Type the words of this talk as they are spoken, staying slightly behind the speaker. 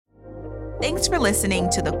Thanks for listening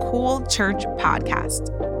to the Cool Church Podcast.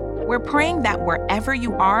 We're praying that wherever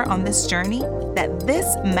you are on this journey, that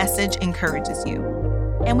this message encourages you.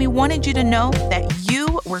 And we wanted you to know that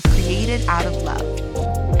you were created out of love.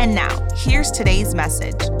 And now, here's today's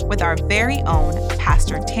message with our very own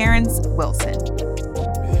Pastor Terrence Wilson.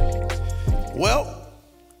 Well,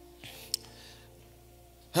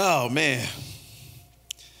 oh man,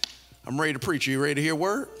 I'm ready to preach. Are you ready to hear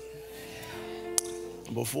word?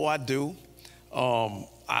 Before I do,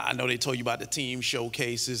 I know they told you about the team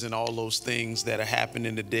showcases and all those things that are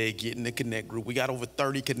happening today, getting the Connect group. We got over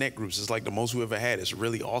 30 Connect groups. It's like the most we ever had. It's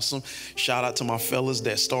really awesome. Shout out to my fellas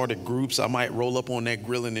that started groups. I might roll up on that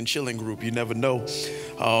grilling and chilling group. You never know.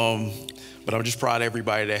 But I'm just proud of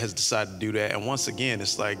everybody that has decided to do that. And once again,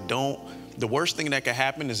 it's like, the worst thing that could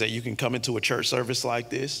happen is that you can come into a church service like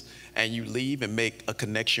this and you leave and make a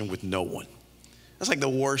connection with no one. That's like the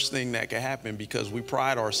worst thing that could happen, because we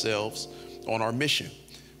pride ourselves on our mission,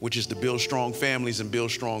 which is to build strong families and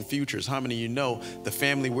build strong futures. How many of you know the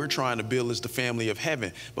family we're trying to build is the family of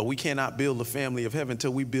heaven? But we cannot build the family of heaven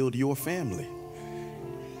until we build your family.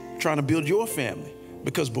 We're trying to build your family,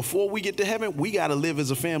 because before we get to heaven, we got to live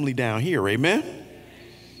as a family down here. Amen?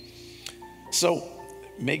 So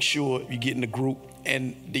make sure you get in the group.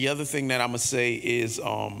 And the other thing that I'm going to say is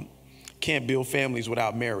can't build families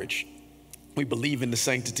without marriage. We believe in the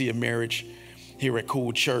sanctity of marriage here at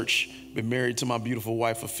Cool Church. Been married to my beautiful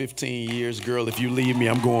wife for 15 years. Girl, if you leave me,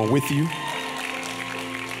 I'm going with you.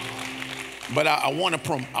 But I want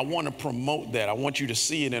to promote that. I want you to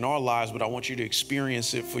see it in our lives, but I want you to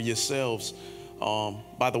experience it for yourselves.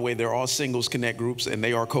 By the way, they're all singles Connect groups, and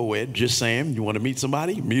they are co-ed. Just saying, you want to meet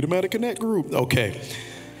somebody? Meet them at a Connect group. Okay.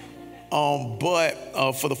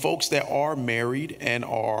 But for the folks that are married and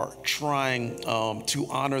are trying to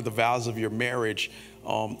honor the vows of your marriage,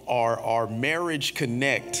 our Marriage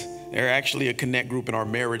Connect, they're actually a Connect group in our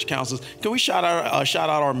marriage counselors. Can we shout out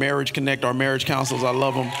our Marriage Connect, our marriage counselors? I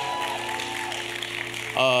love them.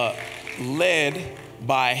 Led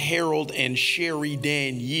by Harold and Sherry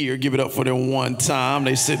Danier. Give it up for them one time.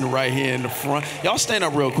 They sitting right here in the front. Y'all stand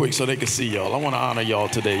up real quick so they can see y'all. I want to honor y'all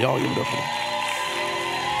today. Y'all give it up for them.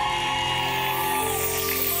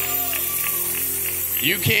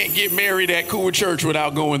 You can't get married at Cool Church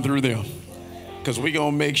without going through them, because we're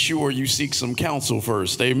going to make sure you seek some counsel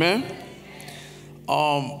first. Amen?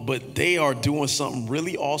 But they are doing something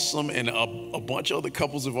really awesome, and a bunch of other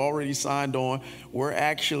couples have already signed on. We're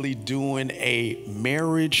actually doing a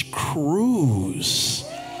marriage cruise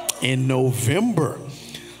in November.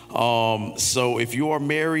 So if you are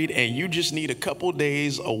married and you just need a couple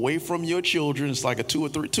days away from your children, it's like a 2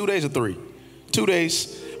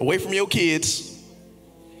 days away from your kids,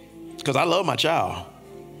 because I love my child.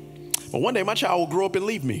 But one day my child will grow up and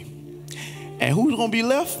leave me. And who's going to be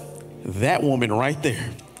left? That woman right there.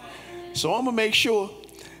 So I'm going to make sure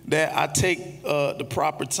that I take the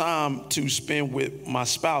proper time to spend with my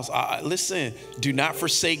spouse. Listen, do not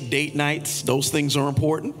forsake date nights. Those things are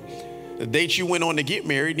important. The dates you went on to get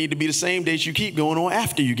married need to be the same dates you keep going on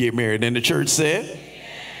after you get married. And the church said,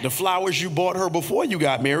 the flowers you bought her before you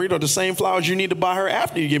got married are the same flowers you need to buy her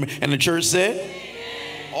after you get married. And the church said,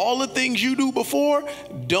 all the things you do before,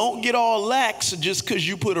 don't get all lax just because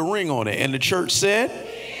you put a ring on it. And the church said,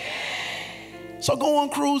 so go on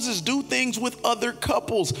cruises, do things with other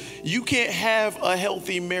couples. You can't have a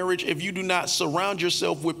healthy marriage if you do not surround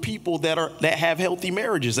yourself with people that have healthy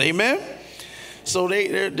marriages. Amen? So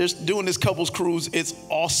they're doing this couples cruise. It's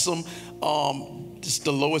awesome. It's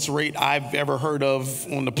the lowest rate I've ever heard of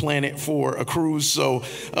on the planet for a cruise. So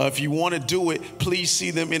if you want to do it, please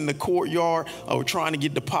see them in the courtyard. We're trying to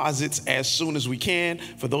get deposits as soon as we can.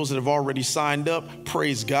 For those that have already signed up,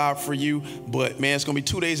 praise God for you. But man, it's going to be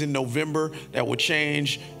 2 days in November that will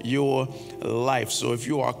change your life. So if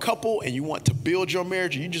you are a couple and you want to build your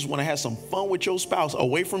marriage, and you just want to have some fun with your spouse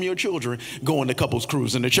away from your children, go on the couples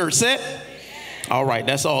cruise. And the church said, all right,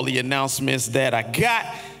 that's all the announcements that I got.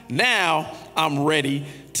 Now I'm ready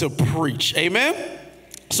to preach. Amen?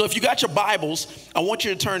 So if you got your Bibles, I want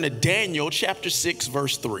you to turn to Daniel chapter 6,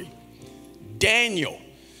 verse 3. Daniel,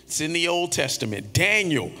 it's in the Old Testament.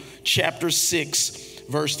 Daniel chapter 6,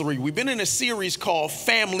 verse 3. We've been in a series called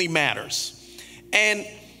Family Matters. And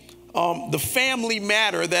the family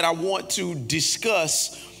matter that I want to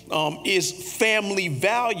discuss is family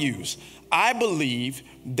values. I believe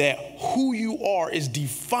that who you are is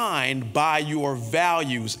defined by your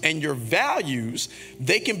values, and your values,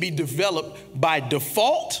 they can be developed by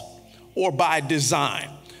default or by design.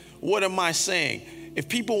 What am I saying? If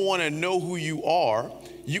people want to know who you are,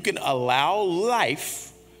 you can allow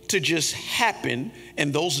life to just happen,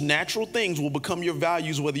 and those natural things will become your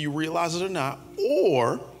values whether you realize it or not,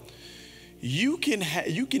 or you can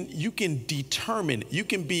determine, you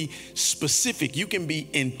can be specific, you can be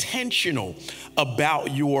intentional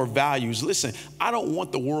about your values. Listen, I don't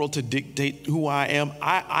want the world to dictate who I am.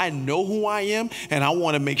 I know who I am, and I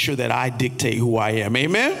want to make sure that I dictate who I am.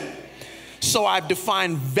 Amen? So I've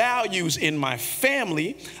defined values in my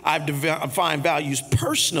family. I've defined values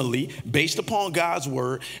personally based upon God's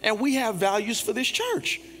word, and we have values for this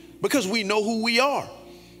church because we know who we are.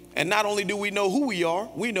 And not only do we know who we are,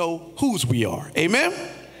 we know whose we are. Amen?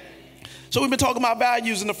 So we've been talking about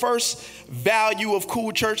values, and the first value of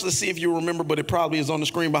Cool Church, let's see if you remember, but it probably is on the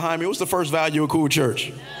screen behind me. What's the first value of Cool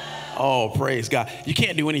Church? Oh, praise God. You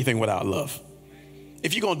can't do anything without love.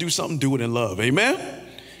 If you're going to do something, do it in love. Amen?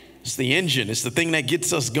 It's the engine. It's the thing that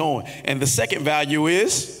gets us going. And the second value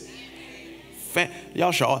is,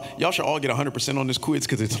 y'all should all get 100% on this quiz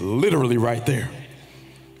because it's literally right there.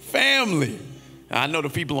 Family. I know the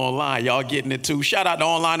people online, y'all getting it too. Shout out to the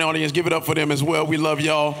online audience. Give it up for them as well. We love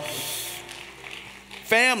y'all.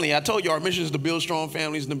 Family. I told you our mission is to build strong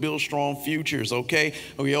families and to build strong futures, okay?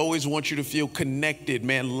 We always want you to feel connected,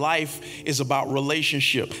 man. Life is about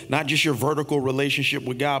relationship, not just your vertical relationship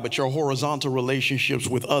with God, but your horizontal relationships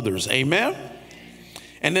with others. Amen?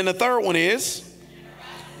 And then the third one is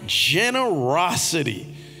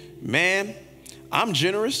generosity. Man, I'm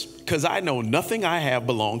generous because I know nothing I have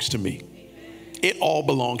belongs to me. It all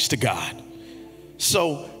belongs to God.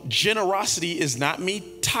 So generosity is not me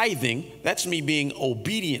tithing. That's me being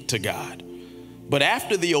obedient to God. But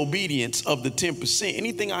after the obedience of the 10%,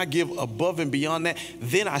 anything I give above and beyond that,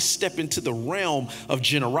 then I step into the realm of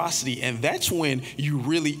generosity. And that's when you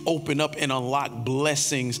really open up and unlock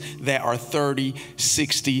blessings that are 30,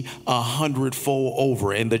 60, 100-fold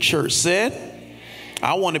over. And the church said,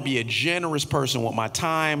 I want to be a generous person with my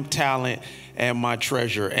time, talent, and my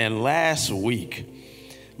treasure. And last week,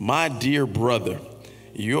 my dear brother,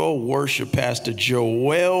 your worship pastor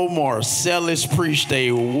Joel Marcellus preached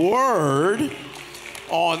a word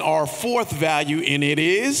on our fourth value, and it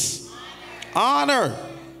is honor.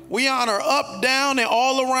 We honor up, down, and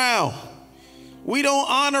all around. We don't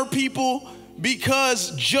honor people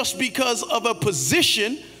just because of a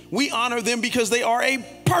position. We honor them because they are a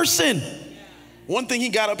person. One thing he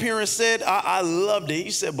got up here and said, I loved it.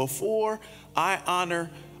 He said, before I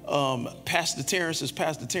honor Pastor Terrence as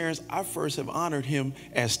Pastor Terrence, I first have honored him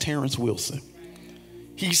as Terrence Wilson.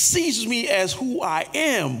 He sees me as who I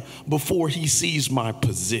am before he sees my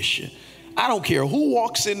position. I don't care who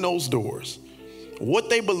walks in those doors, what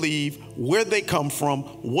they believe, where they come from,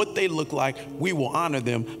 what they look like. We will honor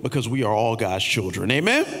them because we are all God's children.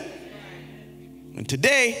 Amen? And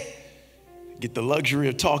today, get the luxury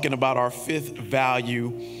of talking about our fifth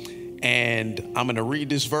value. And I'm going to read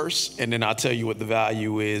this verse, and then I'll tell you what the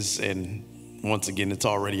value is. And once again, it's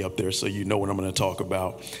already up there, so you know what I'm going to talk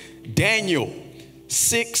about. Daniel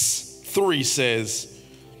 6:3 says,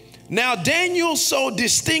 now Daniel so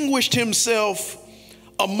distinguished himself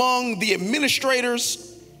among the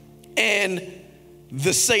administrators and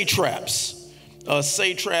the satraps.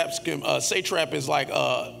 Satrap is like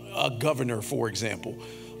a governor, for example.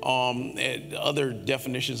 Other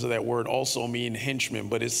definitions of that word also mean henchman,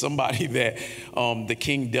 but it's somebody that the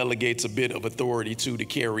king delegates a bit of authority to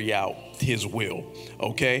carry out his will.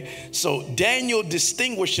 Okay, so Daniel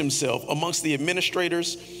distinguished himself amongst the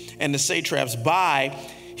administrators and the satraps by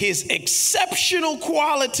his exceptional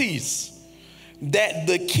qualities that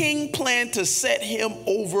the king planned to set him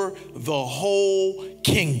over the whole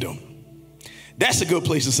kingdom. That's a good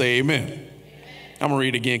place to say amen. I'm gonna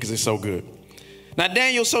read it again because it's so good. Now,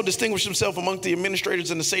 Daniel so distinguished himself among the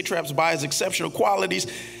administrators and the satraps by his exceptional qualities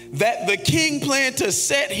that the king planned to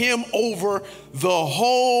set him over the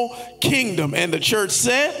whole kingdom. And the church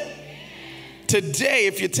said, today,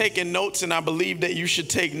 if you're taking notes, and I believe that you should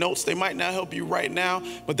take notes, they might not help you right now,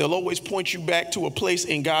 but they'll always point you back to a place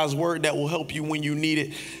in God's word that will help you when you need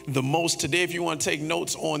it the most. Today, if you want to take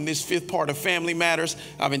notes on this fifth part of Family Matters,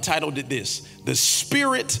 I've entitled it this: the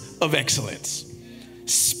Spirit of Excellence.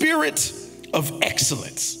 Spirit of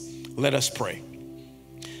excellence. Let us pray.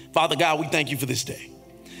 Father God, we thank you for this day.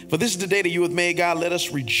 For this is the day that you have made, God. Let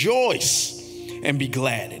us rejoice and be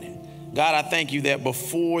glad in it. God, I thank you that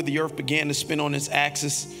before the earth began to spin on its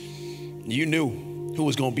axis, you knew who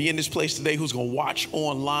was going to be in this place today, who's going to watch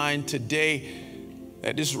online today,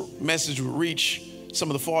 that this message would reach some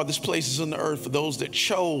of the farthest places on the earth for those that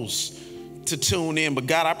chose to tune in. But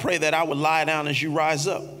God, I pray that I would lie down as you rise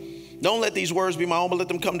up. Don't let these words be my own, but let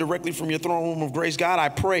them come directly from your throne room of grace. God, I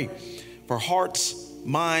pray for hearts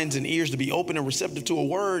minds and ears to be open and receptive to a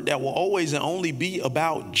word that will always and only be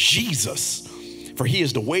about Jesus. For he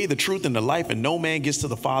is the way, the truth, and the life, and no man gets to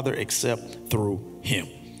the Father except through him.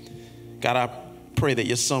 God, I pray that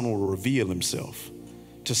your son will reveal himself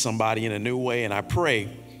to somebody in a new way. And I pray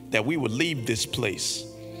that we would leave this place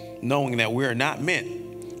knowing that we're not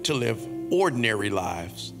meant to live ordinary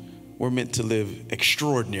lives. We're meant to live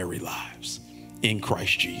extraordinary lives in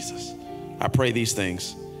Christ Jesus. I pray these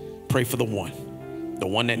things. Pray for the one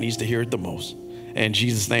that needs to hear it the most. In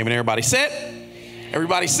Jesus' name. And everybody said?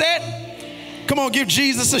 Everybody said? Come on, give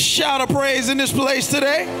Jesus a shout of praise in this place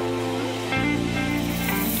today.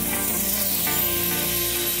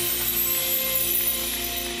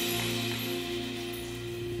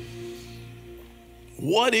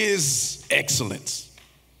 What is excellence?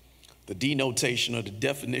 The denotation or the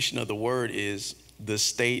definition of the word is the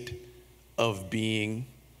state of being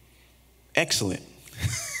excellent.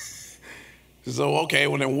 So, okay,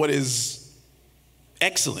 well then what is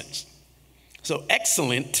excellence? So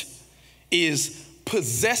excellent is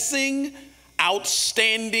possessing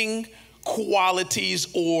outstanding qualities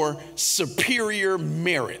or superior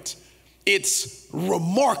merit. It's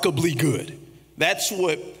remarkably good. That's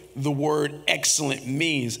what the word excellent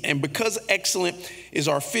means. And because excellent is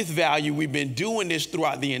our fifth value, we've been doing this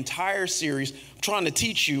throughout the entire series, trying to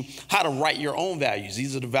teach you how to write your own values.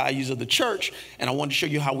 These are the values of the church, and I wanted to show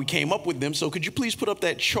you how we came up with them. So could you please put up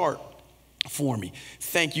that chart for me?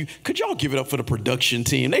 Thank you. Could y'all give it up for the production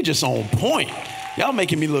team? They just on point. Y'all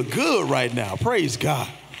making me look good right now. Praise God.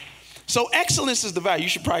 So excellence is the value. You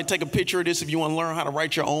should probably take a picture of this if you want to learn how to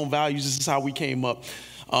write your own values. This is how we came up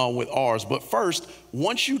with ours. But first,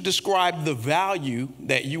 once you describe the value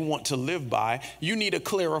that you want to live by, you need a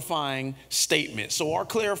clarifying statement. So our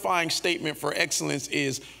clarifying statement for excellence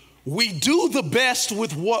is, we do the best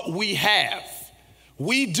with what we have.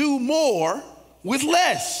 We do more with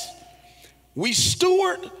less. We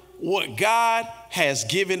steward what God has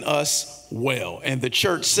given us well. And the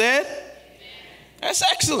church said, that's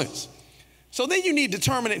excellence. So then you need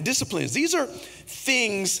determinate disciplines. These are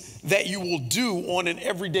things that you will do on an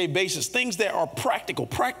everyday basis, things that are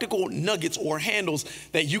practical nuggets or handles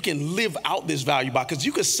that you can live out this value by. Because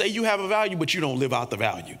you could say you have a value, but you don't live out the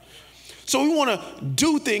value. So we want to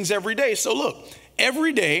do things every day. So look,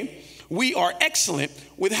 every day we are excellent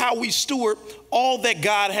with how we steward all that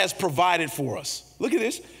God has provided for us. Look at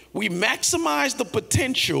this. We maximize the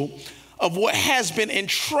potential of what has been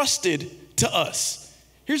entrusted to us.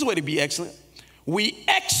 Here's a way to be excellent. We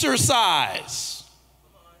exercise.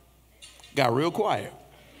 Got real quiet.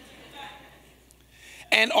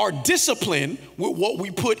 And are disciplined with what we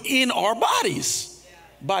put in our bodies.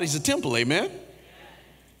 Body's a temple, amen?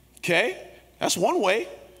 Okay, that's one way.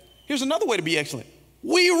 Here's another way to be excellent.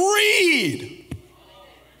 We read.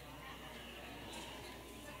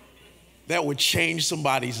 That would change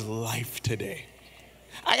somebody's life today.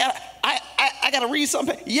 I gotta read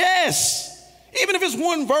something. Yes. Even if it's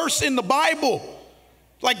one verse in the Bible,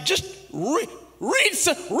 like just read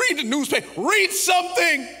the newspaper, read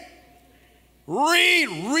something.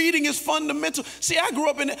 Reading is fundamental. See, I grew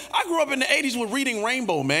up in the 80s with Reading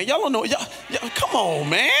Rainbow, man. Y'all don't know. Y'all, come on,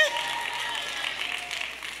 man.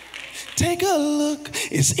 Take a look.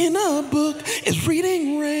 It's in a book. It's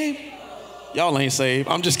Reading Rainbow. Y'all ain't saved.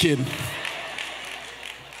 I'm just kidding.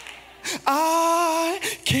 I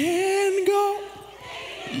can go.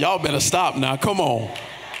 Y'all better stop now. Come on.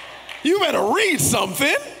 You better read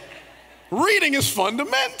something. Reading is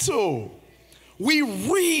fundamental. We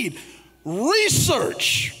read,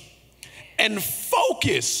 research, and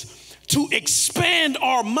focus to expand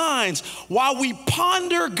our minds while we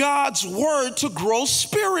ponder God's word to grow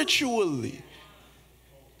spiritually.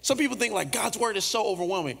 Some people think like God's word is so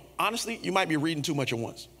overwhelming. Honestly, you might be reading too much at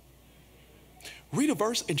once. Read a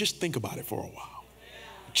verse and just think about it for a while.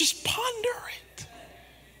 Just ponder it.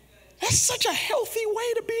 That's such a healthy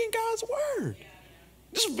way to be in God's word.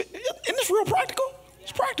 Isn't this real practical?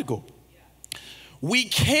 It's practical. We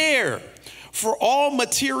care for all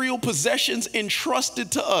material possessions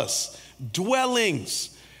entrusted to us.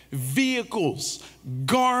 Dwellings, vehicles,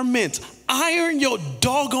 garments. Iron your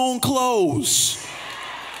doggone clothes.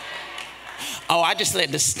 Oh, I just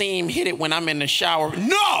let the steam hit it when I'm in the shower.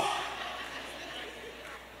 No!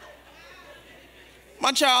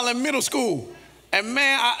 My child in middle school. And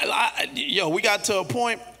man, we got to a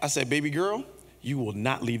point, I said, baby girl, you will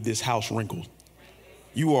not leave this house wrinkled.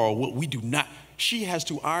 You are what we do not. She has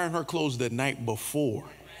to iron her clothes the night before.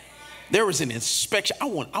 There is an inspection. I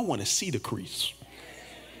want to see the crease.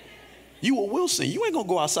 You a Wilson. You ain't gonna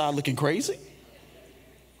go outside looking crazy.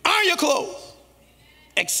 Iron your clothes,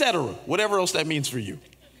 etc. Whatever else that means for you.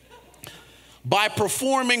 by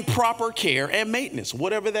performing proper care and maintenance,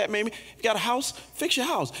 whatever that may mean. You got a house, fix your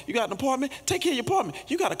house. You got an apartment, take care of your apartment.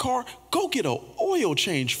 You got a car, go get an oil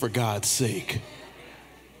change for God's sake.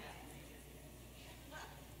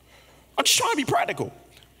 I'm just trying to be practical.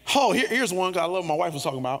 Oh, here's one I love my wife was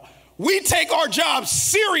talking about. We take our jobs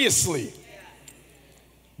seriously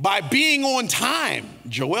by being on time.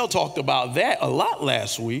 Joel talked about that a lot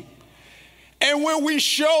last week. And when we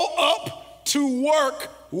show up to work,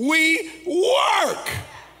 we work.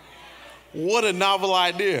 What a novel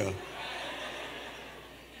idea.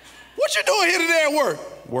 What you doing here today at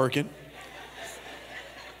work? Working.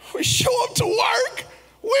 We show up to work,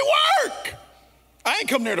 we work. I ain't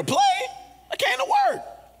come there to play. I came to work.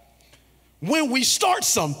 When we start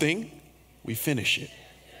something, we finish it.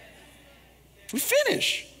 We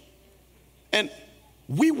finish. And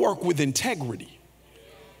we work with integrity.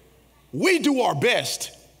 We do our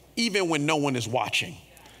best even when no one is watching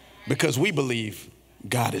because we believe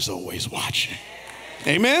God is always watching.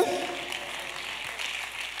 Amen?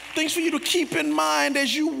 Things for you to keep in mind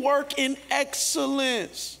as you work in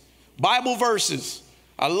excellence. Bible verses.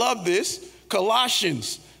 I love this.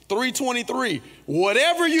 Colossians 3:23.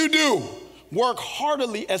 Whatever you do, work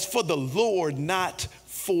heartily as for the Lord, not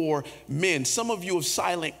for men. Some of you have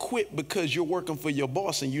silent quit because you're working for your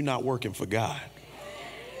boss and you're not working for God.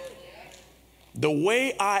 The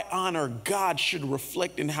way I honor God should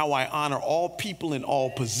reflect in how I honor all people in all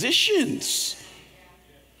positions.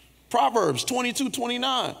 Proverbs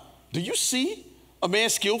 22:29. Do you see a man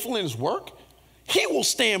skillful in his work? He will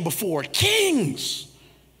stand before kings.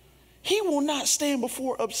 He will not stand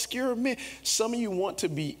before obscure men. Some of you want to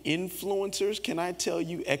be influencers. Can I tell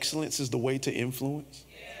you excellence is the way to influence?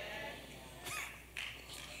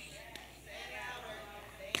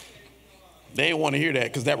 They didn't want to hear that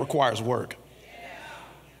because that requires work.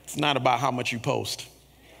 It's not about how much you post.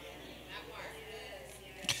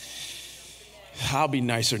 I'll be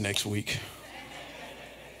nicer next week.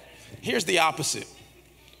 Here's the opposite.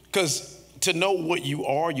 Because to know what you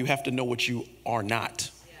are, you have to know what you are not.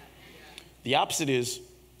 The opposite is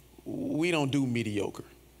we don't do mediocre.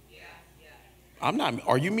 I'm a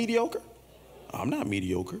mediocre. I'm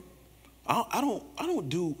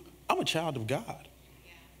a child of God.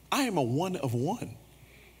 I am a one of one.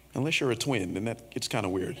 Unless you're a twin, then it's kind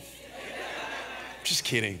of weird. Just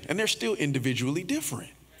kidding. And they're still individually different.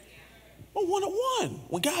 But one of one.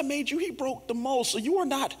 When God made you, he broke the mold. So you are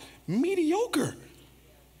not mediocre.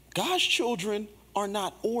 God's children are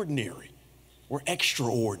not ordinary. We're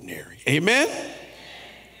extraordinary. Amen?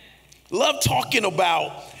 Love talking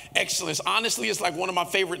about excellence. Honestly, it's like one of my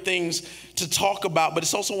favorite things to talk about, but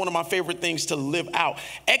it's also one of my favorite things to live out.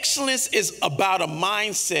 Excellence is about a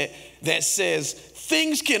mindset that says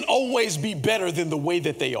things can always be better than the way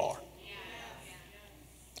that they are.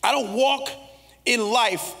 I don't walk in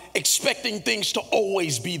life expecting things to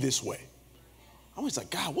always be this way. I'm always like,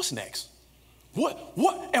 God, what's next?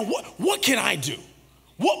 What can I do?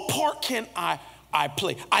 What part can I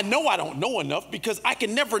play? I know I don't know enough because I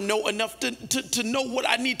can never know enough to know what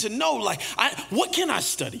I need to know. Like, what can I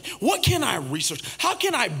study? What can I research? How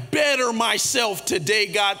can I better myself today,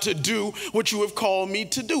 God, to do what you have called me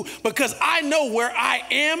to do? Because I know where I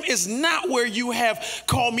am is not where you have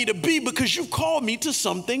called me to be because you've called me to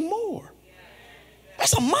something more.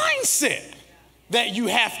 That's a mindset that you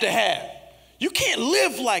have to have. You can't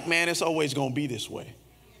live like, man, it's always going to be this way.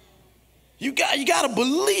 You got to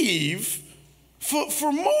believe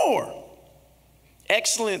for more.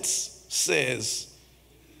 Excellence says,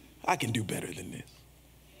 I can do better than this.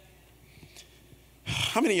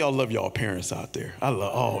 How many of y'all love y'all parents out there? I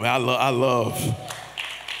love.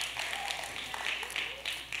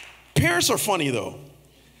 Parents are funny though,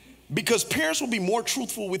 because parents will be more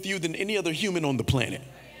truthful with you than any other human on the planet.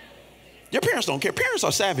 Your parents don't care. Parents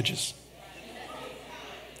are savages.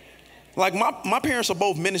 Like my parents are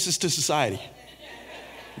both menaces to society.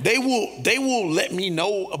 They will let me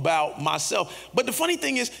know about myself. But the funny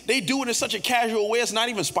thing is they do it in such a casual way, it's not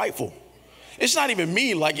even spiteful. It's not even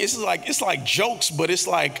mean. Like it's like jokes, but it's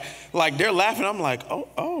like they're laughing. I'm like,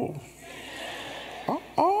 oh.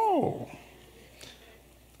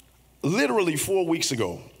 Literally 4 weeks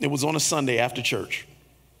ago, it was on a Sunday after church.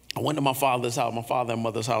 I went to my father's house, my father and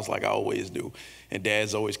mother's house, like I always do. And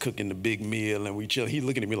dad's always cooking the big meal and we chill. He's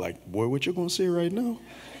looking at me like, boy, what you gonna say right now?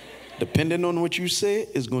 Depending on what you say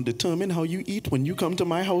is gonna determine how you eat when you come to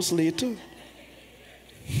my house later.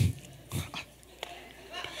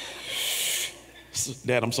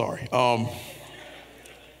 Dad, I'm sorry. So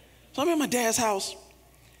I'm at my dad's house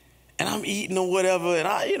and I'm eating or whatever. And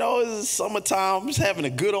it's summertime. I'm just having a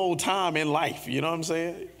good old time in life. You know what I'm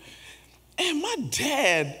saying? And my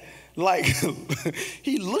dad Like,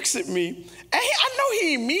 he looks at me, and I know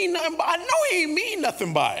he ain't mean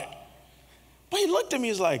nothing by it. But he looked at me,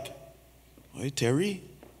 he's like, "Hey, Terry,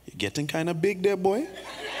 you're getting kind of big there, boy."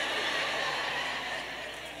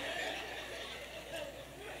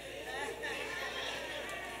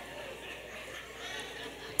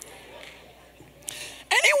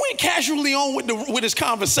 And he went casually on with his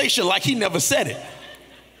conversation like he never said it.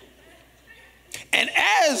 And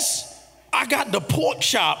as I got the pork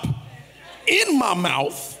chop in my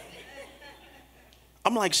mouth,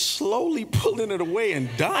 I'm like slowly pulling it away and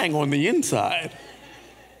dying on the inside.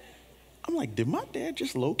 I'm like, did my dad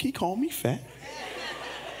just low-key call me fat?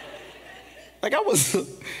 Like I was like,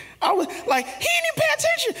 he didn't even pay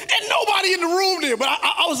attention. And nobody in the room did, but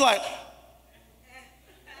I was like,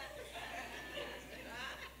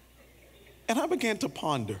 and I began to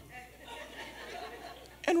ponder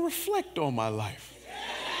and reflect on my life.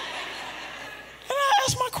 And I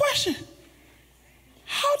asked my question,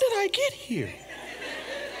 how did I get here?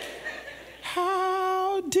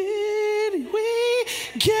 How did we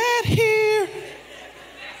get here?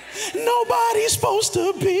 Nobody's supposed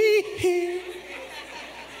to be here.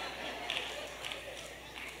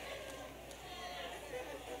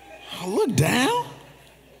 I look down.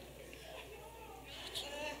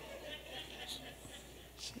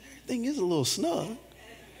 Everything is a little snug.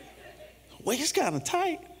 Waist kind of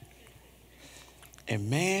tight. And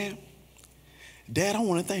man, Dad, I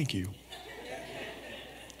want to thank you.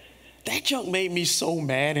 That junk made me so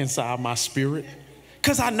mad inside my spirit,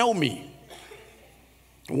 because I know me.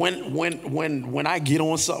 When I get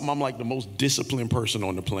on something, I'm like the most disciplined person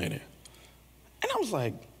on the planet. And I was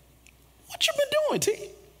like, what you been doing, T?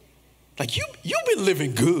 Like you've been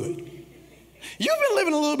living good. You've been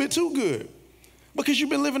living a little bit too good, because you've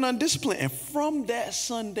been living undisciplined. And from that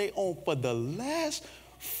Sunday on, for the last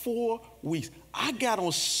 4 weeks, I got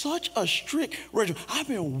on such a strict regimen. I've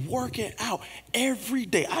been working out every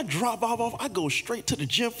day. I drop off. I go straight to the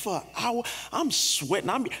gym for an hour. I'm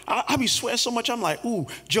sweating. I be sweating so much. I'm like, ooh,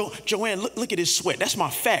 Joanne, look at this sweat. That's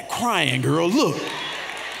my fat crying, girl. Look.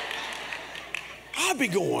 I've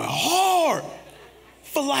been going hard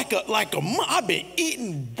for like a month. I've been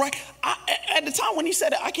eating right. At the time when he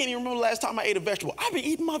said it, I can't even remember the last time I ate a vegetable. I've been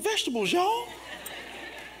eating my vegetables, y'all.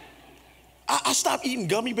 I stopped eating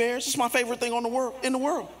gummy bears. It's my favorite thing in the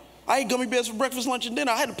world. I ate gummy bears for breakfast, lunch, and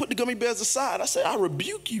dinner. I had to put the gummy bears aside. I said, I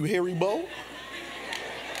rebuke you, Haribo.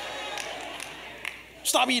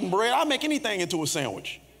 Stop eating bread. I'll make anything into a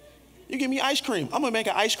sandwich. You give me ice cream, I'm gonna make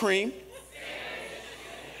an ice cream.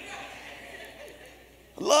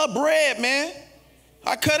 I love bread, man.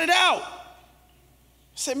 I cut it out.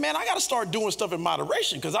 I said, man, I gotta start doing stuff in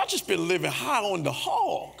moderation, because I just been living high on the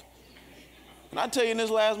hog. And I tell you, in this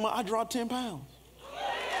last month, I dropped 10 pounds.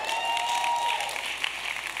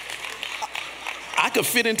 I could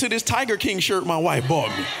fit into this Tiger King shirt my wife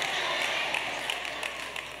bought me.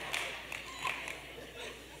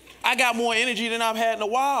 I got more energy than I've had in a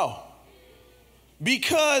while,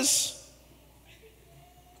 because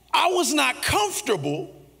I was not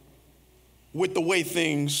comfortable with the way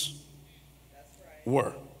things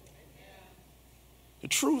were. The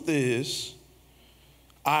truth is,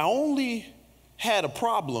 I only had a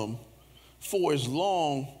problem for as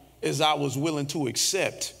long as I was willing to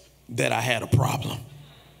accept that I had a problem.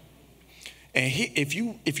 And if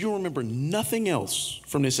you remember nothing else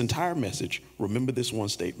from this entire message, remember this one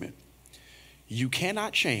statement. You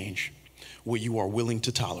cannot change what you are willing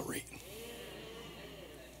to tolerate.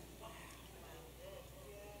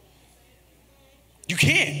 You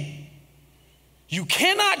can't. You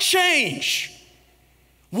cannot change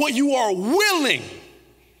what you are willing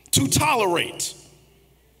to tolerate.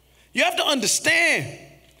 You have to understand,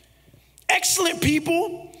 excellent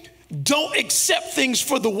people don't accept things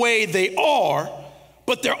for the way they are,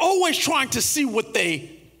 but they're always trying to see what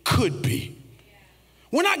they could be.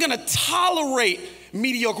 We're not gonna tolerate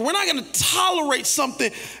mediocre. We're not gonna tolerate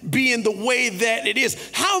something being the way that it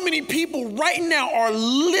is. How many people right now are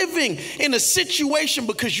living in a situation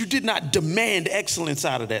because you did not demand excellence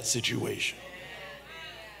out of that situation?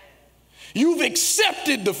 You've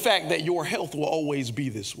accepted the fact that your health will always be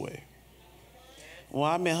this way. Well,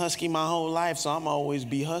 I've been husky my whole life, so I'm always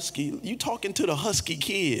be husky. You talking to the husky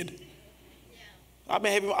kid. I've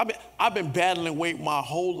been battling weight my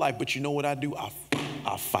whole life, but you know what I do?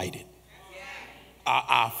 I fight it.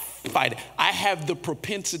 I fight it. I have the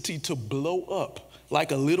propensity to blow up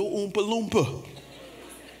like a little Oompa Loompa.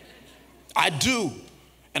 I do.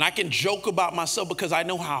 And I can joke about myself because I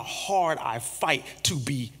know how hard I fight to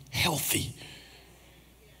be healthy.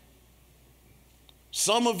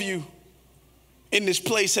 Some of you in this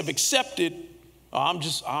place have accepted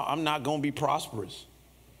I'm not going to be prosperous.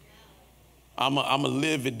 I'm going to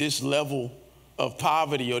live at this level of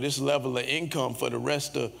poverty or this level of income for the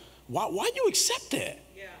rest of, why you accept that?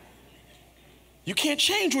 Yeah. You can't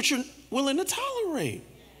change what you're willing to tolerate.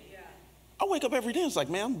 Yeah. I wake up every day, it's like,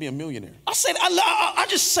 man, I'm going to be a millionaire. I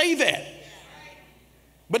just say that.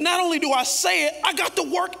 But not only do I say it, I got the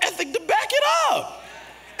work ethic to back it up.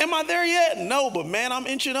 Am I there yet? No, but man, I'm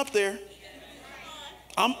inching up there.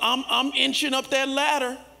 I'm inching up that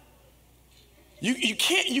ladder. You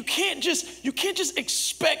can't just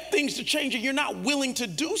expect things to change and you're not willing to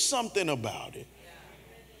do something about it.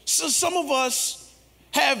 So some of us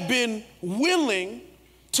have been willing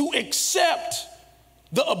to accept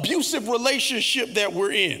the abusive relationship that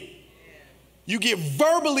we're in. You get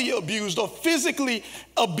verbally abused or physically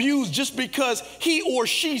abused just because he or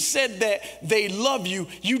she said that they love you.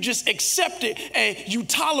 You just accept it and you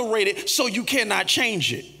tolerate it so you cannot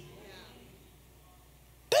change it.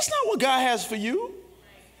 That's not what God has for you.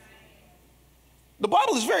 The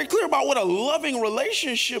Bible is very clear about what a loving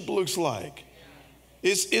relationship looks like.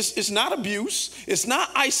 It's not abuse. It's not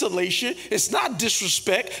isolation. It's not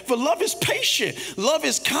disrespect. For love is patient. Love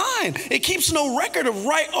is kind. It keeps no record of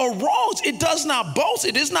right or wrongs. It does not boast.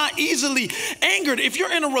 It is not easily angered. If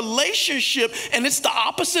you're in a relationship and it's the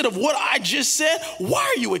opposite of what I just said,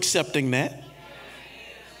 why are you accepting that?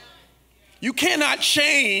 You cannot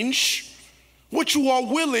change what you are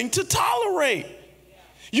willing to tolerate.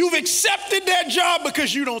 You've accepted that job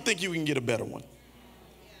because you don't think you can get a better one.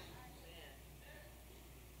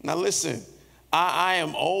 Now listen, I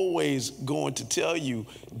am always going to tell you,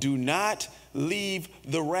 do not leave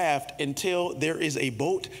the raft until there is a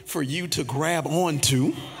boat for you to grab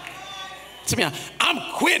onto. To be honest,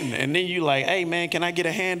 I'm quitting. And then you like, hey man, can I get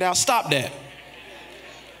a handout? Stop that.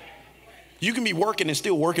 You can be working and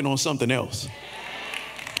still working on something else.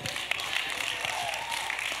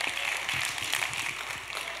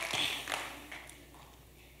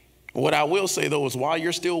 What I will say, though, is while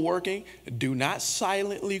you're still working, do not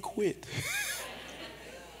silently quit.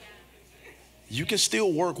 You can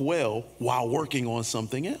still work well while working on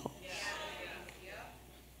something else.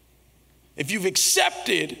 If you've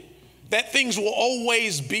accepted that things will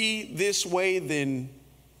always be this way, then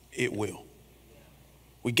it will.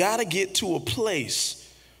 We got to get to a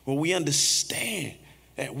place where we understand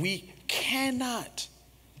that we cannot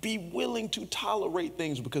be willing to tolerate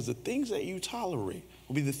things, because the things that you tolerate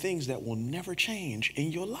will be the things that will never change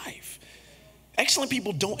in your life. Excellent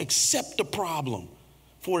people don't accept the problem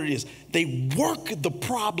for what it is. They work the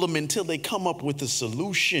problem until they come up with a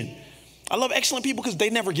solution. I love excellent people because they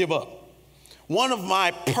never give up. One of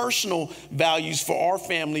my personal values for our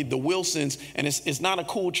family, the Wilsons, and it's not a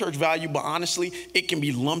cool church value, but honestly, it can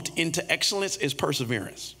be lumped into excellence, is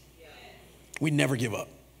perseverance. We never give up.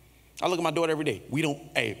 I look at my daughter every day. We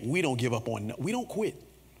don't give up on, we don't quit.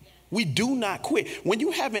 We do not quit. When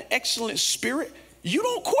you have an excellent spirit, you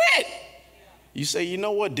don't quit. You say, you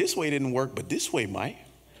know what, this way didn't work, but this way might.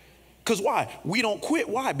 Because why? We don't quit.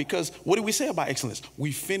 Why? Because what do we say about excellence?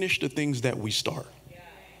 We finish the things that we start.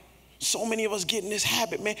 So many of us get in this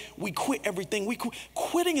habit, man. We quit everything.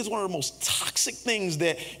 Quitting is one of the most toxic things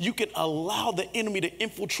that you can allow the enemy to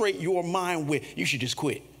infiltrate your mind with. You should just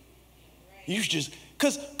quit. You should just,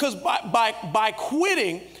 because by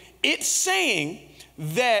quitting, it's saying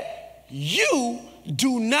that you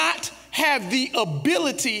do not have the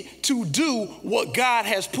ability to do what God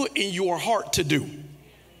has put in your heart to do.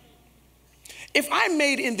 If I'm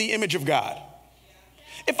made in the image of God,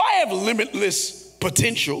 if I have limitless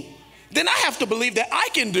potential, then I have to believe that I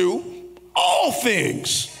can do all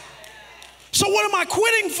things. So what am I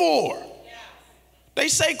quitting for? They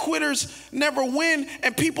say quitters never win,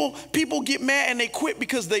 and people get mad and they quit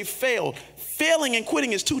because they failed. Failing and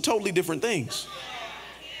quitting is two totally different things.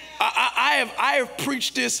 I have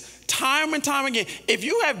preached this time and time again. If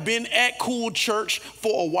you have been at Cool Church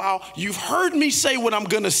for a while, you've heard me say what I'm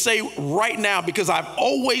going to say right now, because I've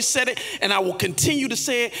always said it and I will continue to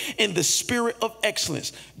say it in the spirit of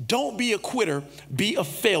excellence. Don't be a quitter, be a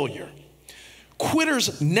failure.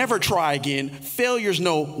 Quitters never try again. Failures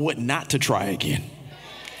know what not to try again.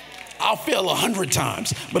 I'll fail 100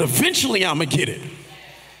 times, but eventually I'm going to get it.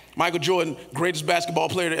 Michael Jordan, greatest basketball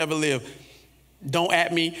player to ever live. Don't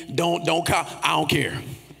at me, don't call, I don't care.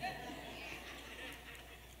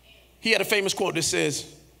 He had a famous quote that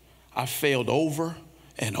says, I failed over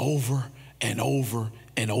and over and over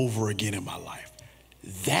and over again in my life.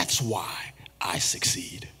 That's why I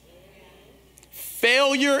succeed.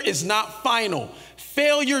 Failure is not final.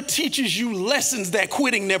 Failure teaches you lessons that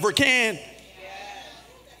quitting never can.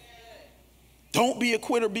 Don't be a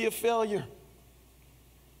quitter, be a failure.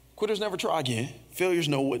 Quitters never try again. Failures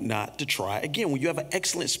know what not to try again. When you have an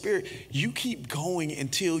excellent spirit, you keep going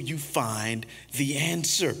until you find the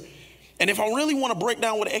answer. And if I really want to break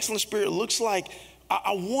down what an excellent spirit looks like,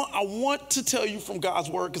 I want to tell you from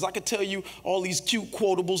God's word, because I could tell you all these cute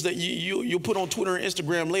quotables that you'll put on Twitter and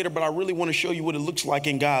Instagram later, but I really want to show you what it looks like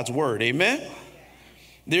in God's word. Amen?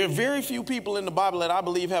 There are very few people in the Bible that I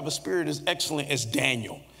believe have a spirit as excellent as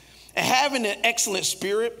Daniel. And having an excellent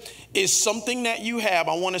spirit is something that you have.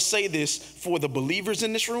 I want to say this for the believers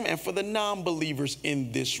in this room and for the non-believers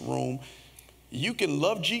in this room. You can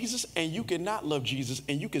love Jesus and you can not love Jesus,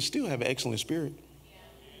 and you can still have an excellent spirit.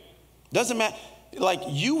 Doesn't matter. Like,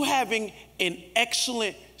 you having an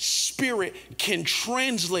excellent spirit can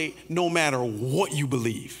translate no matter what you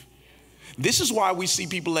believe. This is why we see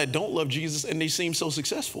people that don't love Jesus and they seem so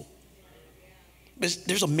successful.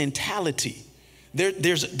 There's a mentality.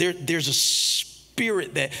 There's a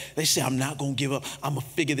spirit that they say, I'm not going to give up. I'm going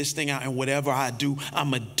to figure this thing out, and whatever I do, I'm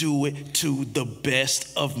going to do it to the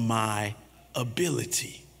best of my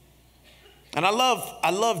ability. And I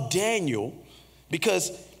love Daniel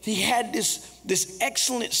because he had this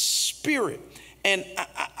excellent spirit. And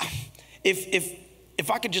if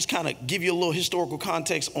I could just kind of give you a little historical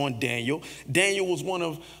context on Daniel. Daniel was one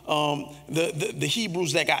of the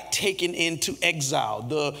Hebrews that got taken into exile.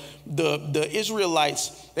 The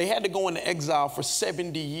Israelites, they had to go into exile for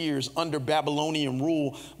 70 years under Babylonian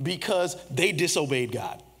rule because they disobeyed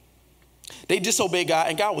God. They disobeyed God,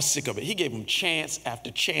 and God was sick of it. He gave them chance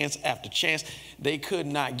after chance after chance. They could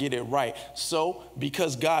not get it right. So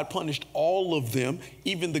because God punished all of them,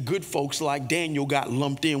 even the good folks like Daniel got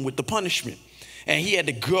lumped in with the punishment. And he had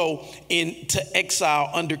to go into exile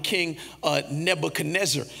under King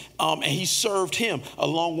Nebuchadnezzar. And he served him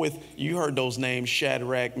along with, you heard those names,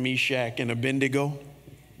 Shadrach, Meshach, and Abednego.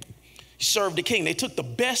 He served the king. They took the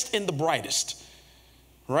best and the brightest.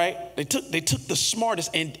 Right? They took the smartest,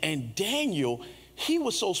 and Daniel, he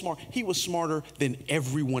was so smart. He was smarter than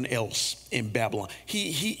everyone else in Babylon.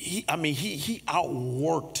 He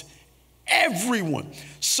outworked everyone,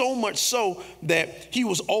 so much so that he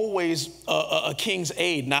was always a king's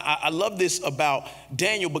aide. Now, I love this about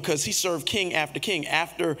Daniel because he served king after king.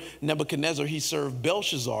 After Nebuchadnezzar, he served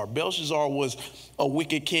Belshazzar. Belshazzar was a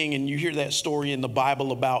wicked king, and you hear that story in the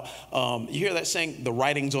Bible about, you hear that saying, the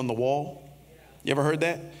writings on the wall? You ever heard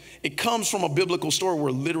that? It comes from a biblical story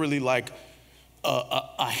where literally like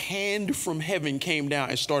a hand from heaven came down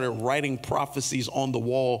and started writing prophecies on the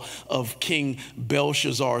wall of King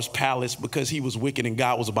Belshazzar's palace because he was wicked and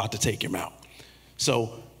God was about to take him out.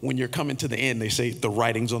 So when you're coming to the end, they say the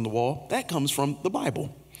writings on the wall. That comes from the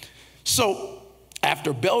Bible. So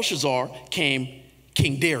after Belshazzar came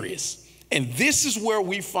King Darius. And this is where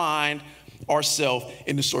we find ourselves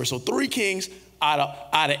in the story. So 3 kings. Out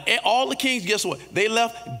of all the kings, guess what? They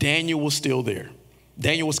left. Daniel was still there.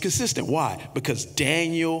 Daniel was consistent. Why? Because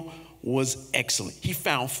Daniel was excellent. He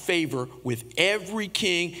found favor with every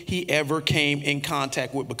king he ever came in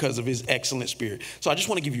contact with because of his excellent spirit. So I just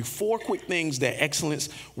want to give you 4 quick things that excellence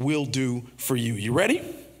will do for you. You ready?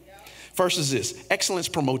 First is this. Excellence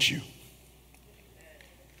promotes you.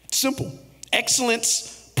 Simple.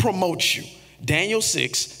 Excellence promotes you. Daniel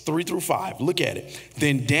 6, 3-5. Look at it.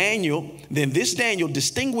 Then this Daniel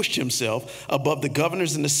distinguished himself above the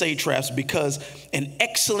governors and the satraps because an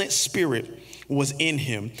excellent spirit was in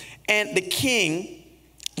him. And the king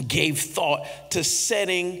gave thought to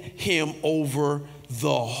setting him over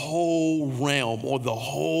the whole realm or the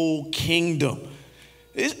whole kingdom.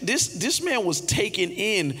 This man was taken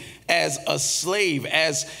in as a slave,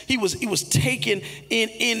 as he was taken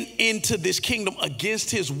into this kingdom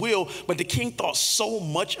against his will. But the king thought so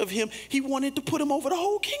much of him, he wanted to put him over the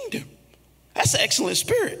whole kingdom. That's an excellent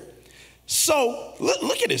spirit. So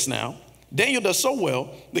look at this now. Daniel does so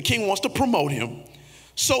well, the king wants to promote him.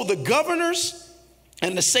 So the governors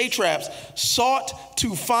and the satraps sought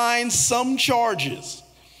to find some charges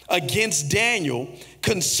against Daniel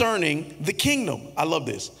concerning the kingdom. I love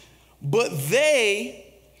this. But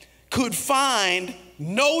they could find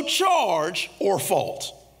no charge or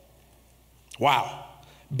fault. Wow.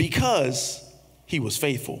 Because he was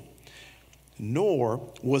faithful. Nor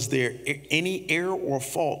was there any error or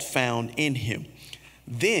fault found in him.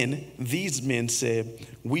 Then these men said,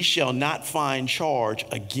 we shall not find charge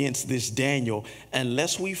against this Daniel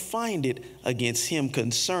unless we find it against him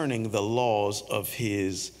concerning the laws of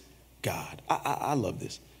his God. I love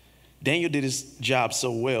this. Daniel did his job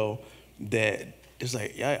so well that it's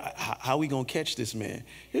like, how are we going to catch this man?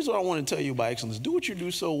 Here's what I want to tell you about excellence. Do what you do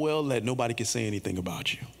so well that nobody can say anything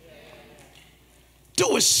about you.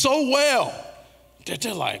 Do it so well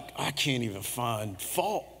They're like, I can't even find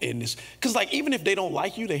fault in this. Because like, even if they don't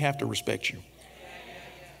like you, they have to respect you.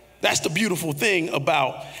 That's the beautiful thing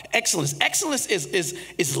about excellence. Excellence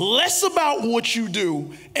is less about what you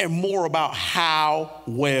do and more about how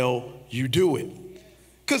well you do it.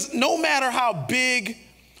 Because no matter how big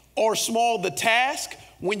or small the task,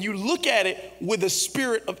 when you look at it with a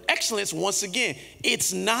spirit of excellence, once again,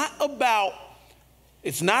 it's not about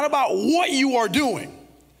what you are doing,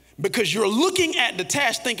 because you're looking at the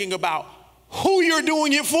task thinking about who you're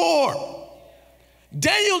doing it for.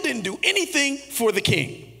 Daniel didn't do anything for the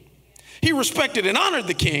king. He respected and honored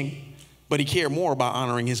the king, but he cared more about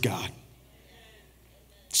honoring his God.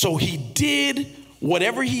 So he did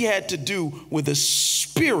whatever he had to do with a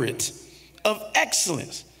spirit of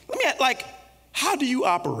excellence. Let me ask, like, how do you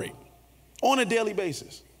operate on a daily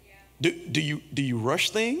basis? Do you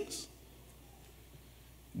rush things?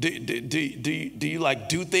 Do you like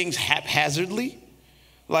do things haphazardly?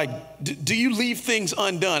 Like, do you leave things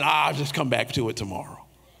undone? I'll just come back to it tomorrow.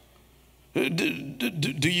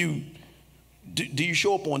 Do you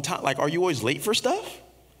show up on time? Like, are you always late for stuff?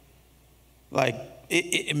 Like,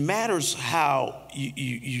 it matters how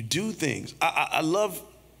you do things. I love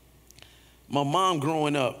my mom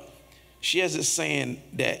growing up. She has this saying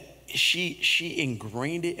that she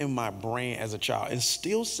ingrained it in my brain as a child and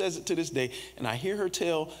still says it to this day. And I hear her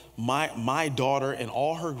tell my daughter and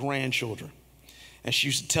all her grandchildren. And she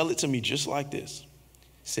used to tell it to me just like this.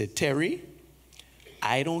 Said, Terry,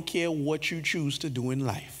 I don't care what you choose to do in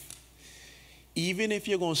life. Even if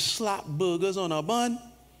you're going to slap burgers on a bun,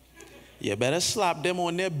 you better slap them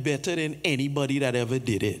on there better than anybody that ever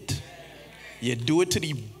did it. You do it to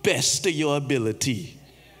the best of your ability.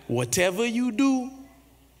 Whatever you do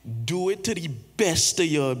it to the best of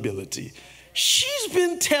your ability. She's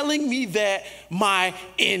been telling me that my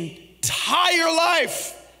entire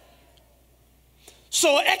life.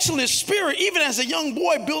 So excellent spirit, even as a young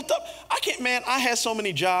boy, built up. I had so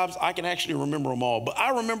many jobs, I can actually remember them all. But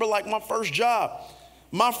I remember like my first job.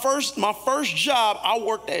 My first job, I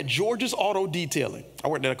worked at George's Auto Detailing. I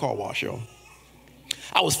worked at a car wash, y'all.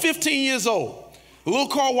 I was 15 years old. A little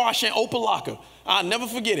car wash in Opelika. I'll never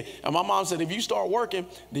forget it. And my mom said, if you start working,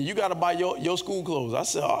 then you got to buy your school clothes. I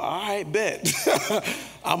said, all right, bet.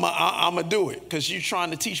 I'm going to do it. Because she's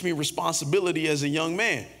trying to teach me responsibility as a young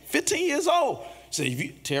man. 15 years old. Say,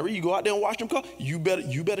 Terry, you go out there and wash them cars. You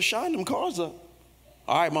better shine them cars up.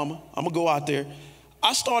 All right, mama, I'm going to go out there.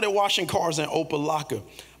 I started washing cars in Opelika.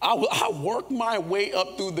 I worked my way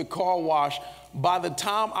up through the car wash. By the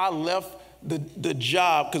time I left the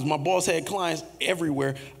job, because my boss had clients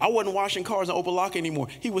everywhere, I wasn't washing cars in Opelika anymore.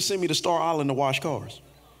 He would send me to Star Island to wash cars.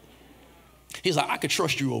 He's like, I could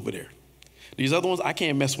trust you over there. These other ones, I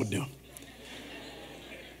can't mess with them.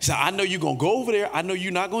 He said, I know you're going to go over there. I know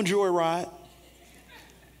you're not going to joyride.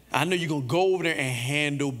 I know you're going to go over there and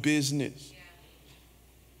handle business.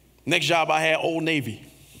 Next job I had, Old Navy.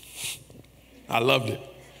 I loved it.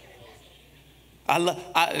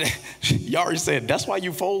 Y'all already said, that's why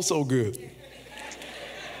you fold so good.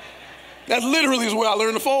 That literally is where I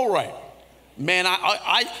learned to fold right. Man,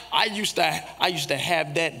 I used to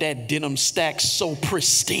have that denim stack so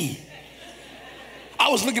pristine. I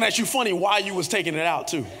was looking at you funny while you was taking it out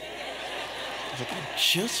too. I was like, I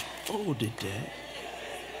just folded that.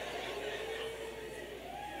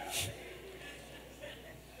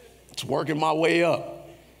 It's working my way up.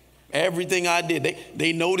 Everything I did,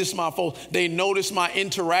 they noticed my folks. They noticed my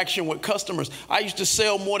interaction with customers. I used to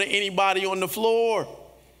sell more than anybody on the floor.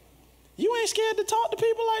 You ain't scared to talk to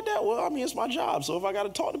people like that? Well, I mean, it's my job. So if I got to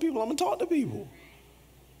talk to people, I'm going to talk to people.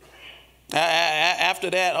 After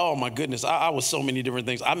that, oh my goodness, I was so many different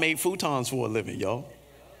things. I made futons for a living, y'all.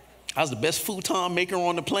 I was the best futon maker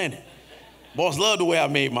on the planet. Boss loved the way I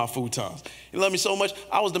made my futons. He loved me so much.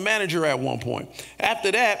 I was the manager at one point.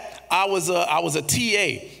 After that, I was a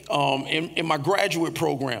TA in my graduate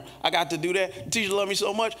program. I got to do that. The teacher loved me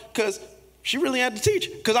so much because she really had to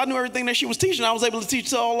teach, because I knew everything that she was teaching. I was able to teach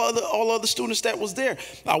to all other students that was there.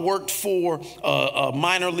 I worked for a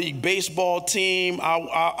minor league baseball team.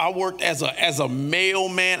 I worked as a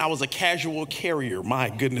mailman. I was a casual carrier. My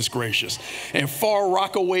goodness gracious. In Far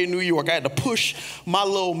Rockaway, New York, I had to push my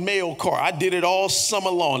little mail car. I did it all summer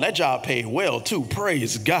long. That job paid well too.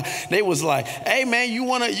 Praise God. They was like, "Hey man,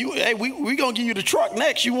 hey, we gonna give you the truck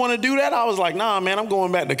next. You want to do that?" I was like, "Nah, man, I'm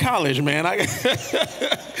going back to college, man.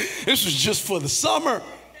 This was just for the summer."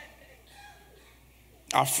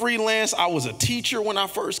 I freelanced. I was a teacher when I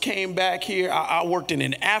first came back here. I worked in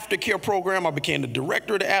an aftercare program. I became the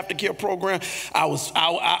director of the aftercare program. I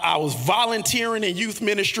was volunteering in youth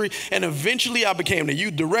ministry, and eventually I became the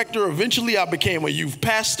youth director. Eventually I became a youth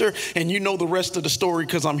pastor, and you know the rest of the story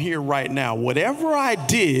because I'm here right now. Whatever I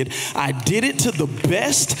did it to the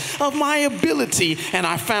best of my ability, and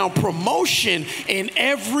I found promotion in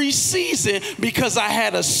every season because I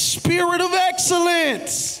had a spirit of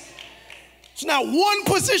excellence. There's not one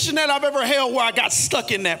position that I've ever held where I got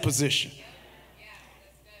stuck in that position.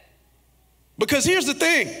 Because here's the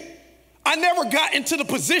thing. I never got into the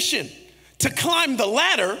position to climb the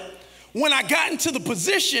ladder. When I got into the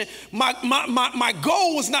position, my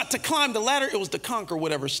goal was not to climb the ladder. It was to conquer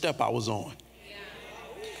whatever step I was on.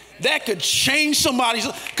 That could change somebody's,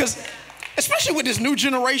 because especially with this new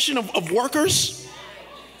generation of workers,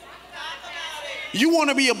 you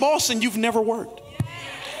want to be a boss and you've never worked.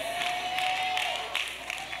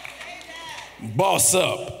 Boss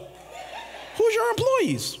up. Who's your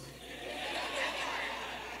employees?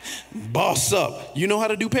 Boss up. You know how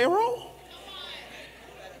to do payroll?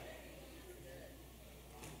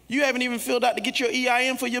 You haven't even filled out to get your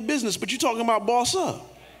EIN for your business, but you're talking about boss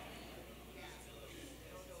up.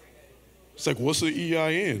 It's like, what's the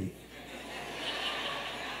EIN?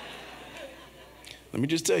 Let me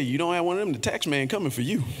just tell you, you don't have one of them, the tax man coming for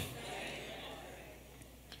you.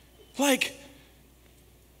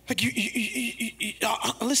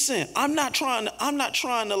 Listen, I'm not trying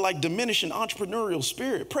to like diminish an entrepreneurial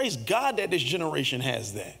spirit. Praise God that this generation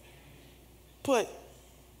has that. But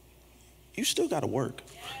you still got to work.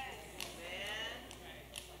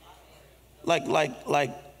 Like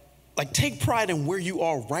take pride in where you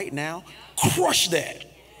are right now. Crush that.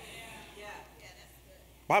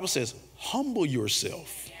 Bible says, humble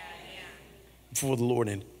yourself before the Lord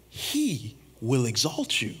and he will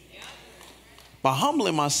exalt you. By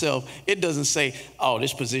humbling myself, it doesn't say, oh,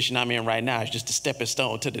 this position I'm in right now is just a stepping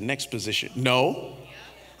stone to the next position. No,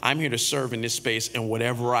 I'm here to serve in this space and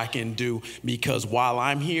whatever I can do, because while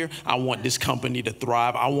I'm here, I want this company to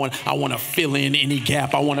thrive. I want to fill in any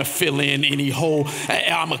gap. I want to fill in any hole.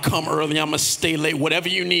 I'm going to come early. I'm going to stay late. Whatever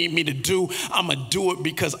you need me to do, I'm going to do it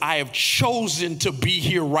because I have chosen to be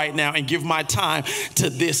here right now and give my time to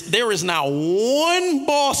this. There is not one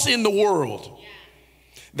boss in the world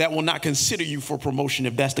that will not consider you for promotion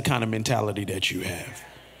if that's the kind of mentality that you have.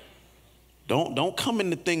 Don't come in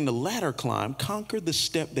the thing to ladder climb. Conquer the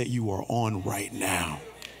step that you are on right now.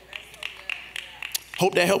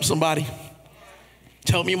 Hope that helps somebody.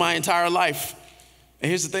 Tell me my entire life. And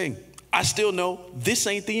here's the thing. I still know this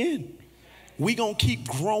ain't the end. We gonna keep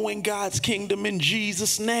growing God's kingdom in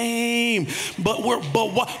Jesus' name. But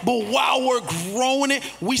while we're growing it,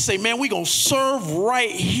 we say, man, we gonna serve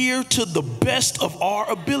right here to the best of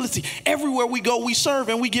our ability. Everywhere we go, we serve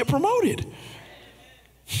and we get promoted.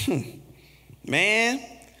 Man,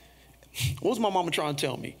 what was my mama trying to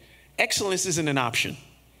tell me? Excellence isn't an option.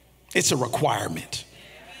 It's a requirement.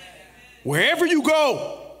 Wherever you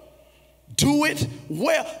go, do it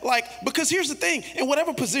well. Because here's the thing, in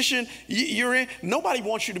whatever position you're in, nobody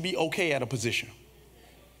wants you to be okay at a position.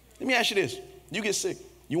 Let me ask you this. You get sick.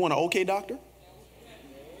 You want an okay doctor?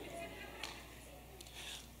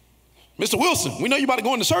 Mr. Wilson, we know you about to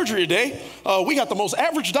go into surgery today. We got the most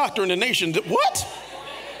average doctor in the nation. What?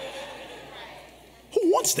 Who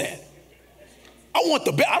wants that? I want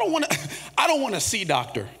the best. I don't want a C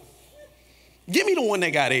doctor. Give me the one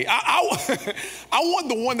that got A. I want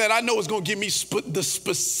the one that I know is going to give me the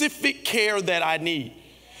specific care that I need.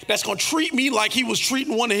 That's going to treat me like he was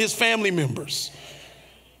treating one of his family members.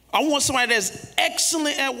 I want somebody that's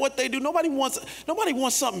excellent at what they do. Nobody wants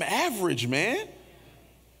something average, man.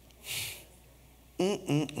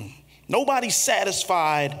 Nobody's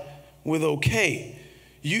satisfied with okay.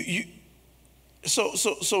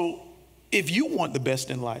 So if you want the best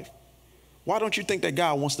in life, why don't you think that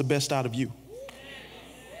God wants the best out of you?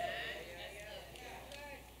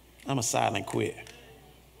 I'm a silent quit.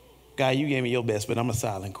 God, you gave me your best, but I'm a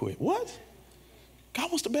silent quit. What?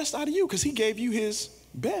 God wants the best out of you because he gave you his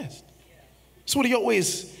best. That's what he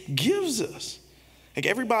always gives us. Like,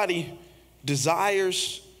 everybody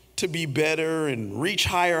desires to be better and reach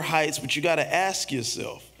higher heights, but you got to ask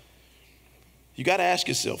yourself.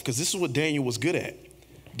 Because this is what Daniel was good at.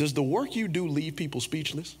 Does the work you do leave people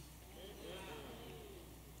speechless?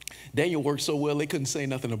 Daniel worked so well, they couldn't say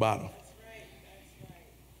nothing about him.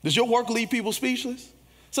 Does your work leave people speechless?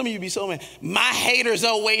 Some of you be so mad. My haters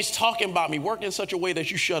always talking about me. Work in such a way that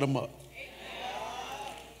you shut them up.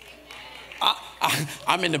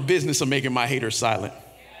 I'm in the business of making my haters silent.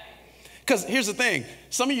 Because here's the thing.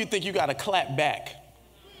 Some of you think you got to clap back.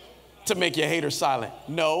 to make your haters silent.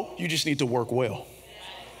 No, you just need to work well.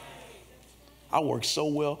 I work so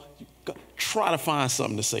well. Try to find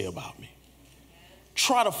something to say about me.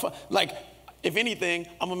 Try to find, like, if anything,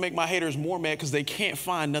 I'm going to make my haters more mad because they can't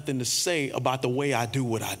find nothing to say about the way I do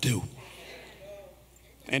what I do.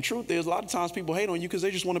 And truth is, a lot of times people hate on you because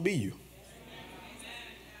they just want to be you.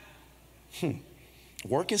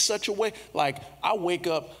 Work in such a way, like I wake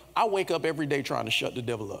up every day trying to shut the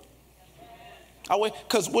devil up.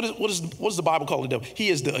 Because what does the Bible call the devil? He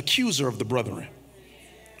is the accuser of the brethren.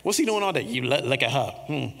 What's he doing all day? You look at her.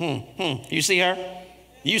 You see her?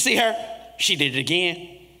 You see her? She did it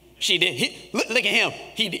again. She did. Look at him.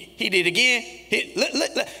 He did it again.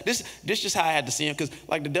 Look. This just how I had to see him, because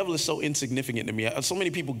like the devil is so insignificant to me. So many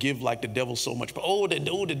people give like the devil so much.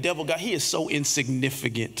 The devil God, he is so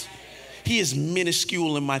insignificant. He is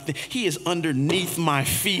minuscule in my thing. He is underneath my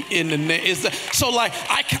feet in the net. So like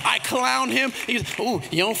I clown him. He's,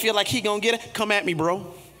 you don't feel like he gonna get it? Come at me,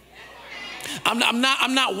 bro. I'm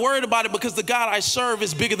not worried about it, because the God I serve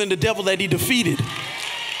is bigger than the devil that he defeated.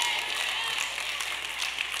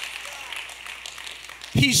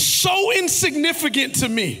 He's so insignificant to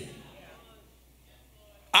me.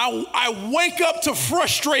 I wake up to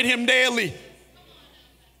frustrate him daily.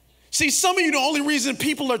 See, some of you, the only reason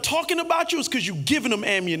people are talking about you is because you're giving them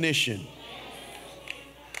ammunition.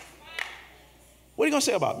 What are you going to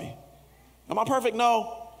say about me? Am I perfect?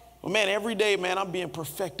 No. Well, man, every day, man, I'm being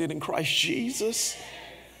perfected in Christ Jesus.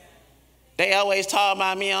 They always talk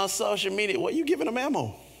about me on social media. Well, you giving them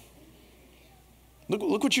ammo.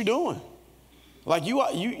 Look what you're doing. Like you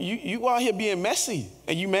out here being messy,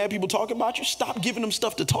 and you mad people talking about you. Stop giving them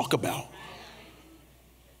stuff to talk about.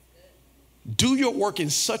 Do your work in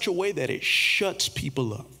such a way that it shuts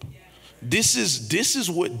people up. This is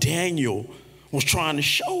what Daniel was trying to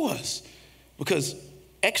show us, because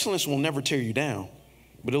excellence will never tear you down,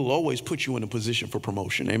 but it'll always put you in a position for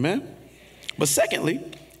promotion. Amen. But secondly,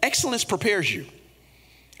 excellence prepares you.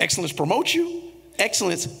 Excellence promotes you.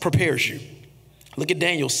 Excellence prepares you. Look at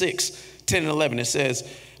Daniel 6:10 and 11. It says,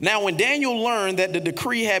 now when Daniel learned that the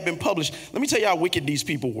decree had been published, let me tell you how wicked these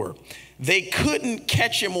people were. They couldn't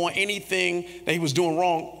catch him on anything that he was doing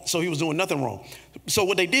wrong, so he was doing nothing wrong. So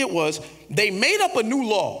what they did was they made up a new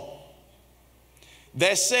law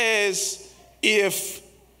that says if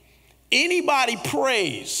anybody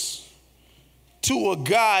prays to a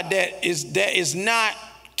god that is not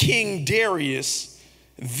King Darius,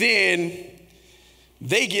 then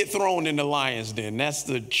they get thrown in the lion's den. That's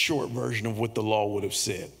the short version of what the law would have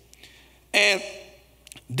said. And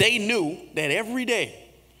they knew that every day,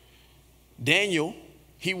 Daniel,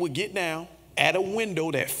 he would get down at a window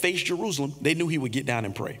that faced Jerusalem. They knew he would get down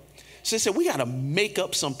and pray. So they said, we got to make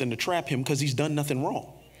up something to trap him, because he's done nothing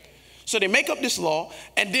wrong. So they make up this law.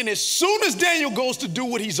 And then as soon as Daniel goes to do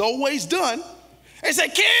what he's always done, they say,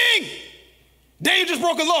 King, Daniel just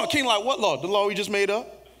broke a law. King like, what law? The law we just made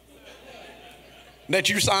up? That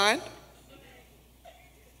you signed?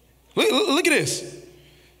 Look at this.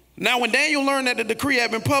 Now, when Daniel learned that the decree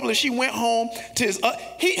had been published, he went home to his,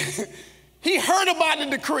 he heard about the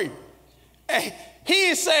decree. He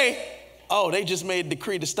didn't say, oh, they just made a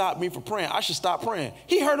decree to stop me from praying. I should stop praying.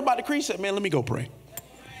 He heard about the decree, said, man, let me go pray.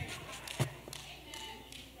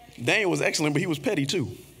 Daniel was excellent, but he was petty too.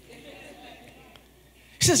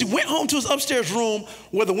 He says he went home to his upstairs room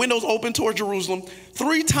where the windows open toward Jerusalem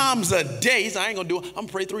 3 times a day. He said, I ain't going to do it. I'm going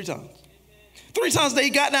to pray 3 times. 3 times a day, he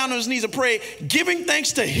got down on his knees and prayed, giving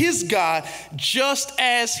thanks to his God, just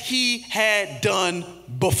as he had done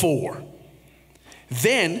before.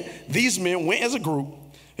 Then these men went as a group.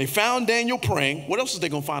 They found Daniel praying. What else is they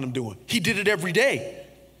going to find him doing? He did it every day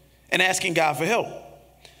and asking God for help.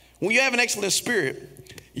 When you have an excellent spirit,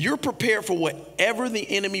 you're prepared for whatever the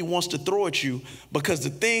enemy wants to throw at you, because the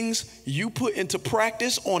things you put into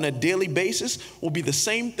practice on a daily basis will be the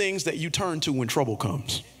same things that you turn to when trouble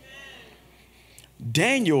comes.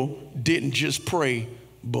 Daniel didn't just pray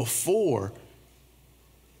Daniel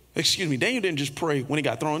didn't just pray when he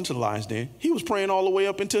got thrown into the lion's den. He was praying all the way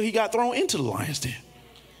up until he got thrown into the lion's den.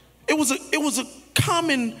 It was a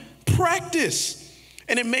common practice.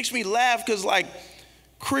 And it makes me laugh, because like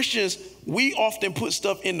Christians, we often put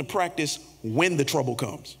stuff into practice when the trouble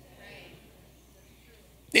comes.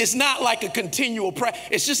 It's not like a continual practice.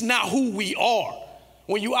 It's just not who we are.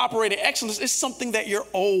 When you operate in excellence, it's something that you're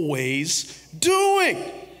always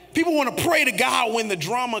doing. People want to pray to God when the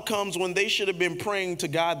drama comes, when they should have been praying to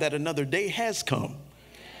God that another day has come.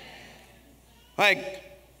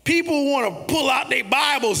 Like, people want to pull out their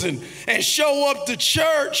Bibles and show up to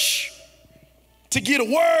church to get a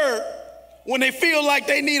word when they feel like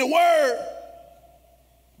they need a word.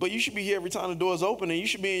 But you should be here every time the door's open, and you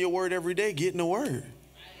should be in your word every day getting the word.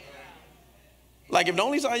 Like, if the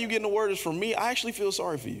only time you get in the word is from me, I actually feel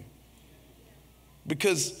sorry for you.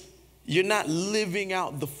 Because you're not living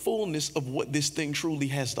out the fullness of what this thing truly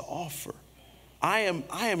has to offer. I am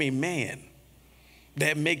a man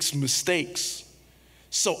that makes mistakes.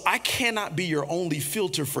 So I cannot be your only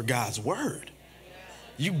filter for God's word.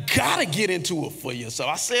 You gotta get into it for yourself.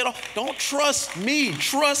 I said, don't trust me,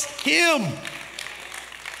 trust him.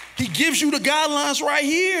 He gives you the guidelines right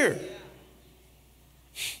here.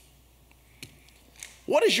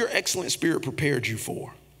 What has your excellent spirit prepared you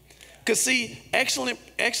for? Because see, excellent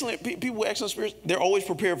people with excellent spirits, they're always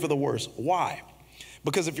prepared for the worst. Why?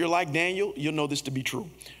 Because if you're like Daniel, you'll know this to be true.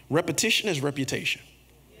 Repetition is reputation.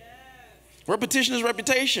 Yes. Repetition is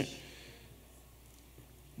reputation.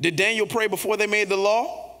 Did Daniel pray before they made the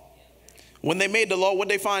law? When they made the law, what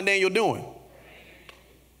did they find Daniel doing?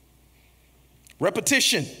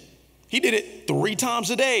 Repetition. He did it 3 times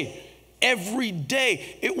a day. Every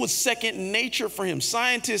day. It was second nature for him.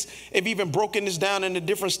 Scientists have even broken this down into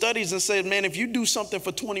different studies and said, man, if you do something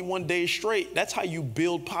for 21 days straight, that's how you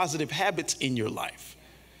build positive habits in your life.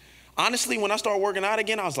 Honestly, when I started working out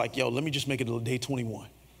again, I was like, yo, let me just make it to day 21.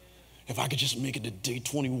 If I could just make it to day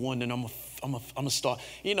 21, then I'm gonna start.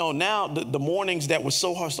 You know, now the mornings that were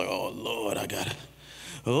so hard, it's like, oh Lord, I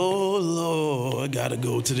gotta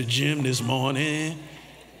go to the gym this morning.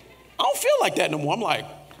 I don't feel like that no more. I'm like,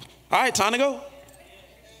 all right, time to go.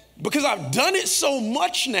 Because I've done it so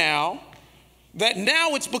much now that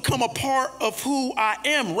now it's become a part of who I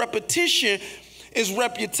am. Repetition is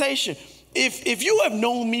reputation. If you have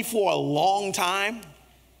known me for a long time,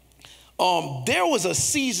 there was a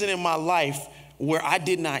season in my life where I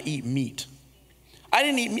did not eat meat. I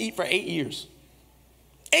didn't eat meat for 8 years.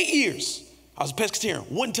 8 years. I was a pescatarian,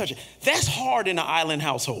 wouldn't touch it. That's hard in an island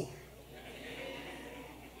household.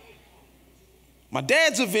 My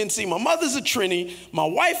dad's a Vinci, my mother's a Trini, my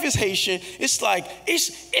wife is Haitian. It's like,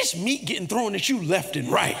 it's meat getting thrown at you left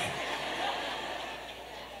and right.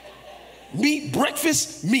 Meat,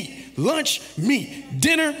 breakfast, meat, lunch, meat,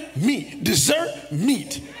 dinner, meat, dessert,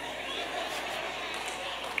 meat.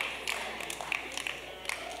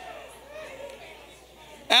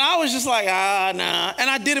 And I was just like, nah. And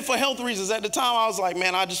I did it for health reasons. At the time, I was like,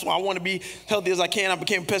 man, I want to be healthy as I can. I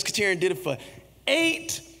became a pescatarian, did it for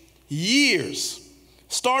 8 years.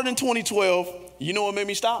 Started in 2012. You know what made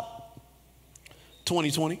me stop?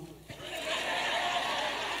 2020.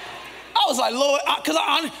 I was like, Lord, because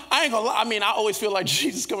I ain't gonna lie. I mean, I always feel like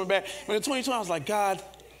Jesus coming back. But in 2020, I was like, God,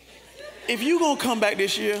 if you gonna come back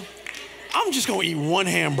this year, I'm just gonna eat 1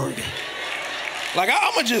 hamburger. Like,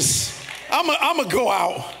 I'm gonna go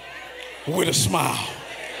out with a smile.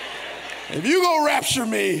 If you gonna rapture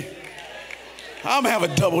me, I'm gonna have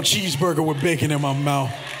a double cheeseburger with bacon in my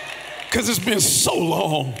mouth. Because it's been so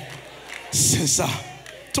long since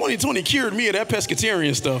 2020 cured me of that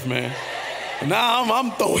pescatarian stuff, man. Now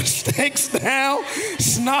I'm throwing steaks down,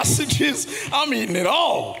 sausages. I'm eating it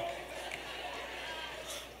all.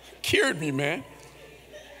 Cured me, man.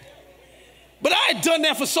 But I had done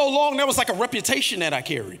that for so long, that was like a reputation that I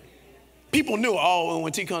carried. People knew,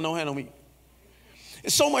 when T-Con don't handle me.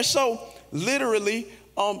 And so much so, literally,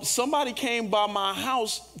 somebody came by my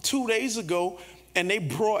house 2 days ago, and they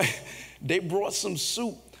brought some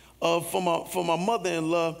soup for my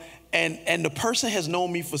mother-in-law, and the person has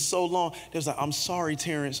known me for so long. They was like, I'm sorry,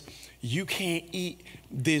 Terrence, you can't eat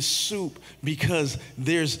this soup because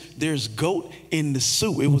there's goat in the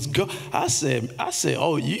soup. It was goat. I said,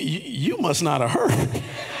 oh, you must not have heard.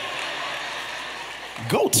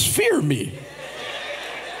 Goats fear me.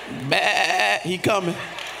 He coming.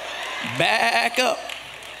 Back up.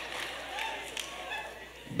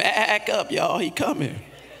 Back up, y'all. He coming.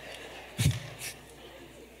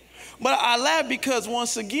 But I laugh because,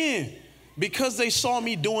 once again, because they saw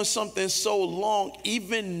me doing something so long,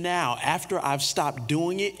 even now, after I've stopped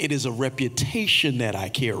doing it, it is a reputation that I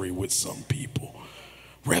carry with some people.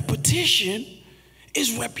 Repetition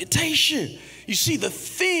is reputation. You see, the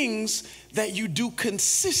things that you do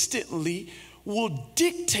consistently will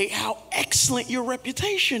dictate how excellent your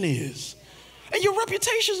reputation is. And your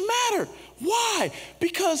reputations matter. Why?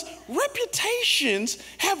 Because reputations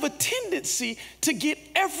have a tendency to get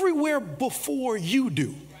everywhere before you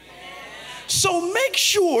do. So make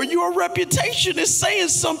sure your reputation is saying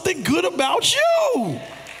something good about you.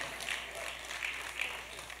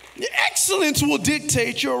 Your excellence will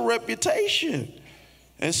dictate your reputation.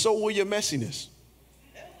 And so will your messiness.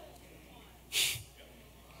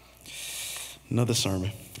 Another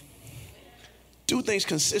sermon. Do things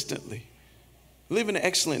consistently. Living an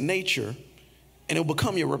excellent nature and it'll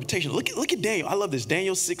become your reputation. Look at Daniel. I love this.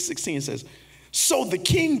 Daniel 6:16 says, so the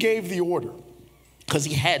king gave the order because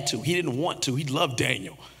he had to. He didn't want to. He loved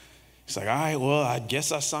Daniel. He's like, all right, well, I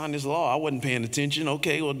guess I signed this law. I wasn't paying attention.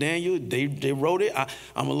 Okay, well, Daniel, they wrote it. I'm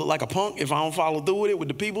going to look like a punk if I don't follow through with it with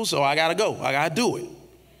the people, so I got to go. I got to do it.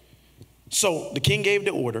 So the king gave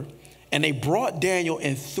the order, and they brought Daniel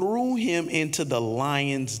and threw him into the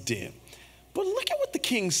lion's den. But look at what the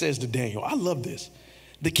king says to Daniel. I love this.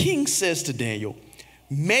 The king says to Daniel,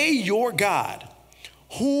 may your God,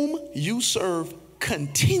 whom you serve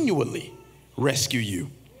continually, rescue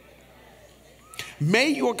you. May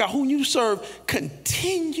your God, whom you serve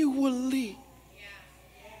continually.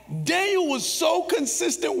 Daniel was so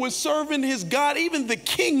consistent with serving his God, even the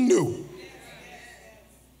king knew.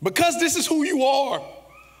 Because this is who you are,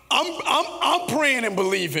 I'm praying and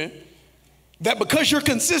believing that because you're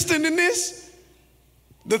consistent in this,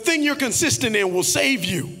 the thing you're consistent in will save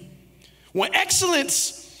you. When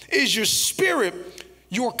excellence is your spirit,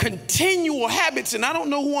 your continual habits, and I don't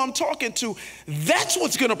know who I'm talking to, that's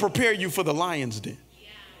what's going to prepare you for the lion's den.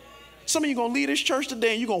 Some of you are going to leave this church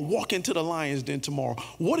today and you're going to walk into the lion's den tomorrow.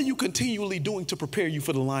 What are you continually doing to prepare you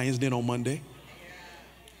for the lion's den on Monday?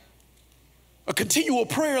 A continual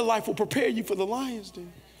prayer life will prepare you for the lion's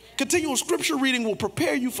den. Continual scripture reading will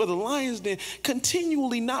prepare you for the lion's den.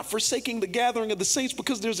 Continually not forsaking the gathering of the saints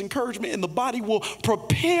because there's encouragement in the body will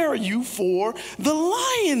prepare you for the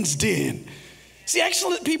lion's den. See,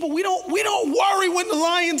 excellent people, we don't worry when the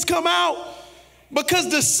lions come out,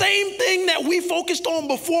 because the same thing that we focused on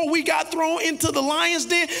before we got thrown into the lion's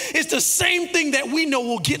den is the same thing that we know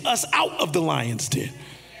will get us out of the lion's den.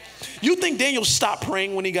 You think Daniel stopped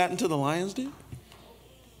praying when he got into the lion's den?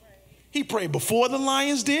 He prayed before the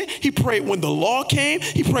lion's den. He prayed when the law came.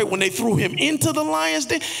 He prayed when they threw him into the lion's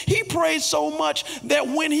den. He prayed so much that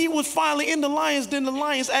when he was finally in the lion's den, the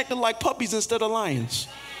lions acted like puppies instead of lions.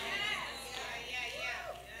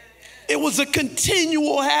 It was a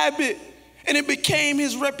continual habit, and it became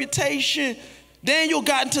his reputation. Daniel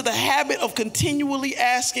got into the habit of continually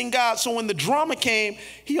asking God. So when the drama came,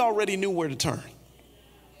 he already knew where to turn.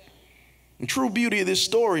 The true beauty of this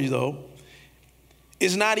story, though,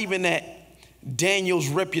 is not even that Daniel's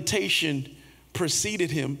reputation preceded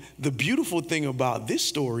him. The beautiful thing about this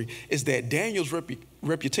story is that Daniel's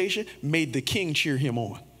reputation made the king cheer him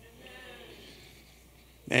on.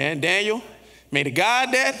 And Daniel, may the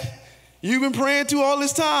God that you've been praying to all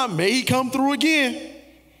this time, may he come through again.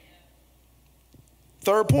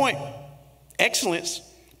 Third point, excellence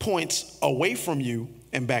points away from you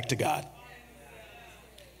and back to God.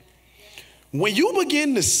 When you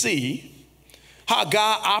begin to see how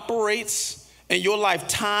God operates in your life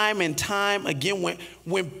time and time again,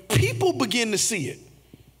 when people begin to see it,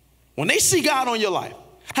 when they see God on your life,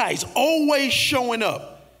 how he's always showing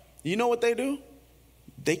up, you know what they do?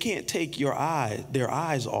 They can't take their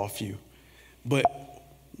eyes off you. But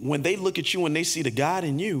when they look at you and they see the God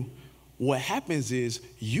in you, what happens is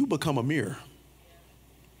you become a mirror.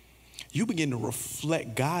 You begin to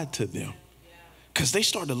reflect God to them. Because they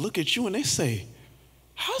start to look at you and they say,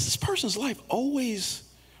 how's this person's life always,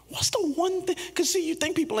 what's the one thing? Because see, you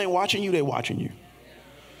think people ain't watching you, they're watching you.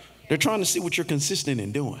 They're trying to see what you're consistent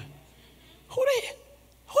in doing. Who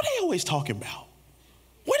they always talking about?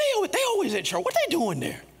 They always at church. What they doing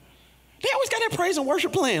there? They always got that praise and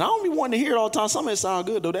worship playing. I don't be wanting to hear it all the time. Some of it sound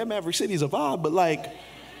good though. That Maverick City's a vibe, but like,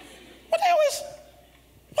 what's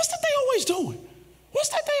that they always doing? What's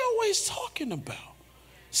that they always talking about?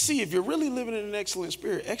 See, if you're really living in an excellent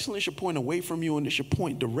spirit, excellence should point away from you and it should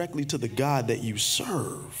point directly to the God that you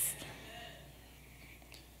serve.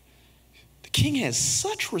 The king has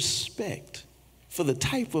such respect for the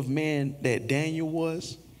type of man that Daniel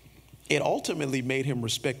was, it ultimately made him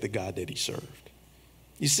respect the God that he served.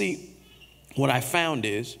 You see, what I found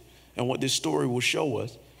is, and what this story will show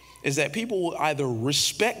us, is that people will either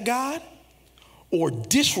respect God or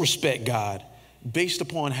disrespect God based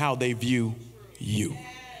upon how they view you.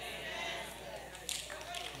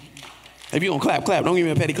 If you're gonna clap. Don't give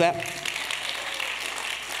me a petty clap.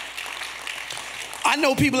 I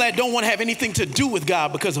know people that don't want to have anything to do with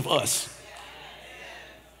God because of us.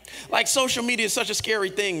 Like social media is such a scary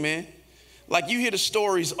thing, man. Like you hear the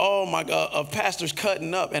stories, oh my God, of pastors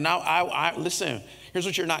cutting up. And I listen, here's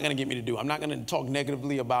what you're not gonna get me to do. I'm not gonna talk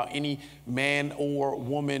negatively about any man or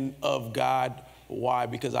woman of God. Why?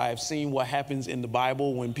 Because I have seen what happens in the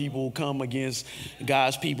Bible when people come against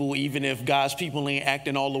God's people, even if God's people ain't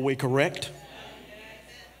acting all the way correct.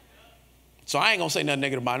 So I ain't gonna say nothing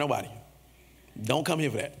negative about nobody. Don't come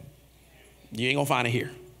here for that. You ain't gonna find it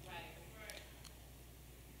here.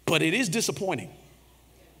 But it is disappointing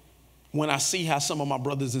when I see how some of my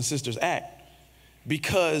brothers and sisters act,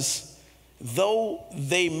 because though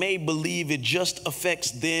they may believe it just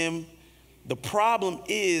affects them, the problem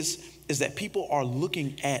is that people are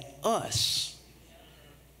looking at us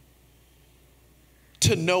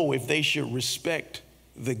to know if they should respect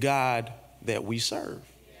the God that we serve.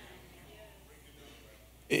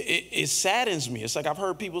 It saddens me. It's like I've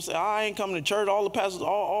heard people say, I ain't coming to church. All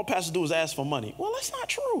pastors do is ask for money. Well, that's not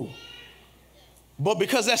true. But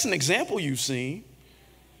because that's an example you've seen,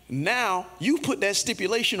 now you put that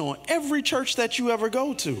stipulation on every church that you ever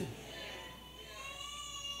go to.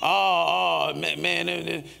 Man,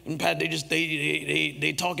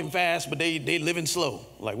 they talking fast, but they living slow.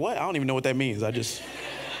 Like what? I don't even know what that means. I just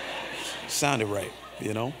sounded right,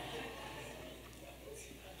 you know?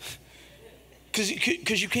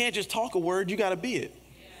 Because you can't just talk a word, you got to be it.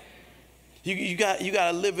 You got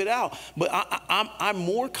to live it out. But I'm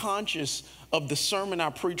more conscious of the sermon I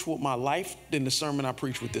preach with my life than the sermon I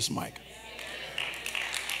preach with this mic.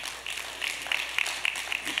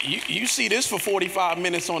 You see this for 45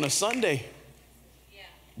 minutes on a Sunday,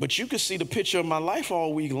 but you can see the picture of my life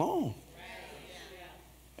all week long.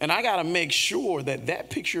 And I got to make sure that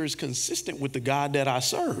picture is consistent with the God that I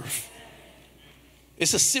serve.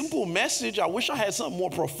 It's a simple message. I wish I had something more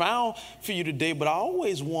profound for you today, but I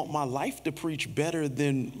always want my life to preach better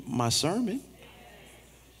than my sermon.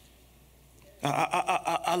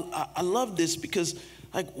 I love this because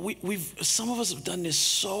like some of us have done this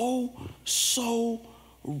so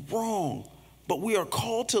wrong, but we are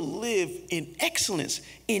called to live in excellence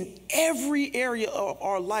in every area of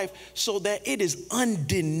our life so that it is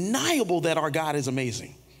undeniable that our God is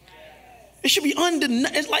amazing. It should be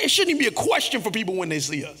undeniable. It's like it shouldn't even be a question for people when they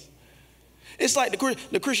see us. It's like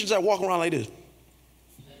the Christians that walk around like this.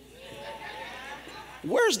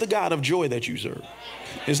 Where's the God of joy that you serve?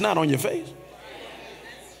 It's not on your face.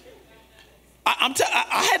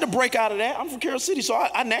 I had to break out of that. I'm from Carroll City, so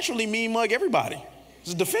I naturally mean mug everybody.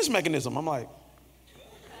 It's a defense mechanism. I'm like.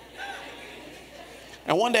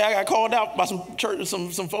 And one day I got called out by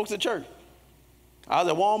some folks at church. I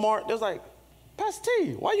was at Walmart. They was like, Pastor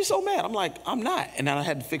T, why are you so mad? I'm like, I'm not. And then I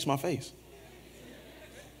had to fix my face.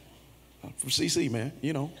 I'm from CC, man,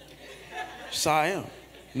 you know. So I am.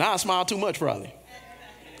 Now I smile too much, probably.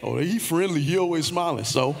 Oh, he friendly. He always smiling.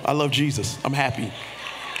 So I love Jesus. I'm happy.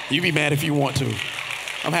 You be mad if you want to.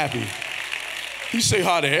 I'm happy. He say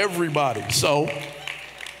hi to everybody. So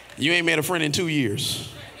you ain't made a friend in 2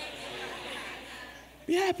 years.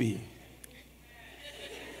 Be happy.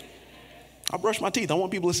 I brush my teeth. I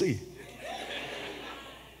want people to see.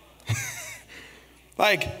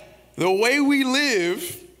 Like, the way we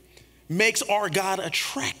live makes our God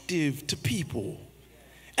attractive to people.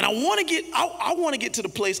 And I want to get to the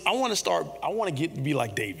place, I want to get to be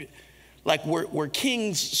like David. Like where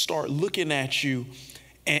kings start looking at you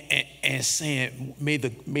and saying, may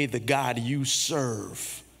the God you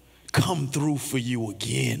serve come through for you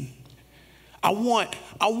again. I want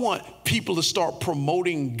people to start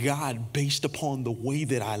promoting God based upon the way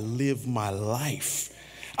that I live my life.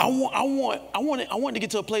 I want to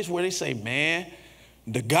get to a place where they say, man,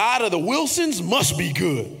 the God of the Wilsons must be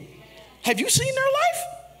good. Have you seen their life?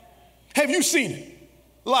 Have you seen it?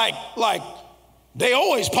 Like they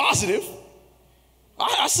always positive.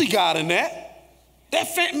 I see God in that.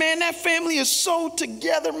 That family is so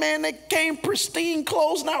together, man. They came pristine,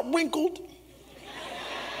 clothes not wrinkled.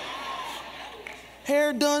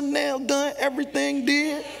 Hair done, nail done, everything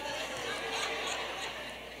did.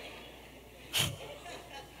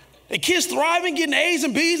 And kids thriving, getting A's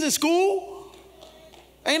and B's in school.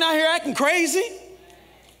 Ain't out here acting crazy.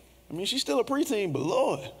 I mean, she's still a preteen, but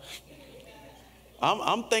Lord,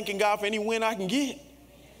 I'm thanking God for any win I can get.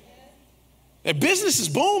 Their business is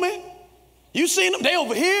booming. You seen them? They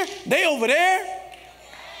over here, they over there.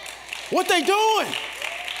 What they doing?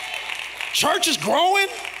 Church is growing.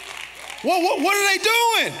 What are they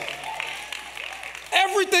doing?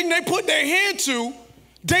 Everything they put their hand to,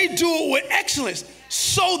 they do it with excellence.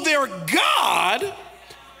 So their God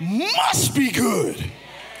must be good.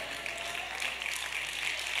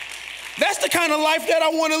 That's the kind of life that I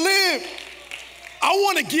want to live. I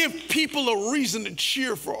want to give people a reason to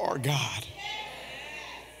cheer for our God.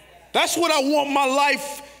 That's what I want my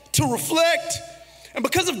life to reflect. And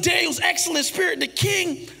because of Daniel's excellent spirit, the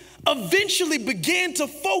king eventually began to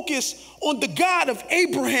focus on the God of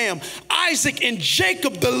Abraham, Isaac, and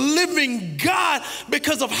Jacob, the living God,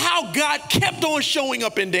 because of how God kept on showing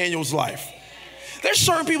up in Daniel's life. There's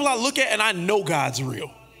certain people I look at and I know God's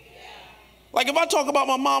real. Like if I talk about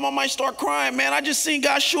my mom, I might start crying, man. I just seen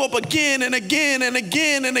God show up again and again and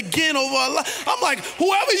again and again over a life. I'm like,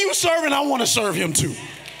 whoever you serving, I want to serve him too.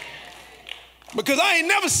 Because I ain't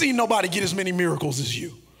never seen nobody get as many miracles as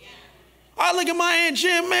you. I look at my Aunt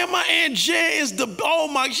Jen, man, my Aunt Jen is she's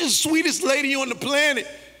the sweetest lady on the planet.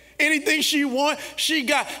 Anything she want, she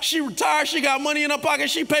retired, she got money in her pocket,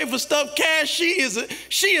 she paid for stuff cash. She is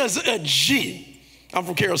a G. I'm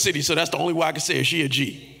from Carroll City, so that's the only way I can say it. She a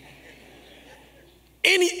G.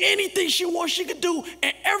 Anything she wants, she could do.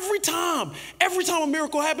 And every time a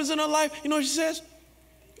miracle happens in her life, you know what she says?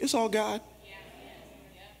 It's all God.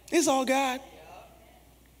 It's all God.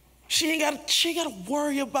 She ain't got to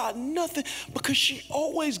worry about nothing because she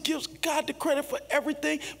always gives God the credit for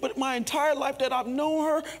everything. But my entire life that I've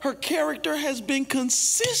known her character has been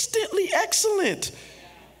consistently excellent.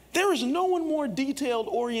 There is no one more detailed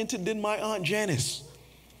oriented than my Aunt Janice.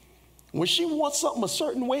 When she wants something a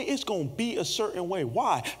certain way, it's going to be a certain way.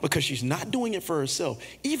 Why? Because she's not doing it for herself.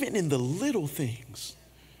 Even in the little things,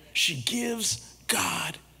 she gives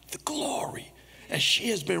God the glory. And she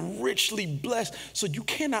has been richly blessed. So you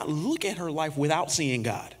cannot look at her life without seeing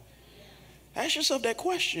God. Ask yourself that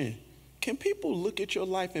question. Can people look at your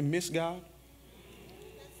life and miss God?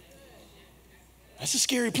 That's a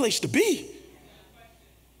scary place to be.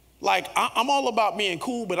 Like, I'm all about being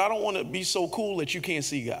cool, but I don't want to be so cool that you can't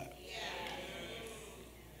see God.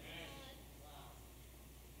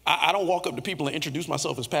 I don't walk up to people and introduce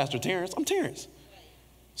myself as Pastor Terrence. I'm Terrence.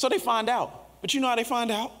 So they find out. But you know how they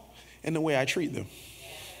find out? In the way I treat them,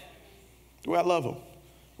 the way I love them,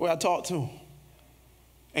 the way I talk to them.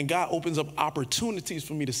 And God opens up opportunities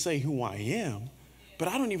for me to say who I am, but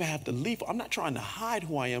I don't even have to leave. I'm not trying to hide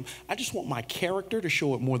who I am. I just want my character to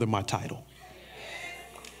show it more than my title.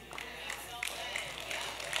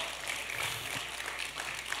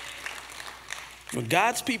 When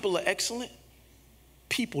God's people are excellent,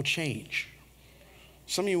 people change.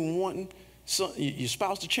 Some of you wanting your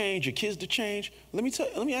spouse to change, your kids to change. Let me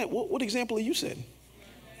ask, what example are you setting?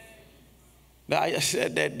 I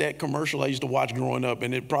said that commercial I used to watch growing up,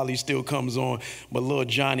 and it probably still comes on. But little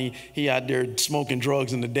Johnny, he out there smoking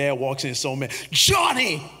drugs, and the dad walks in so mad.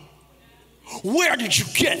 Johnny, where did you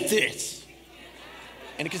get this?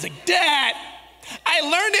 And the kid's like, Dad, I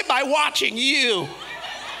learned it by watching you.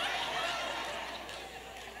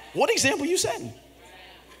 What example are you setting?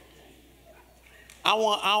 I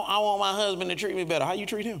want my husband to treat me better. How you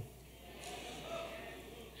treat him?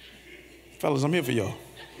 Fellas, I'm here for y'all.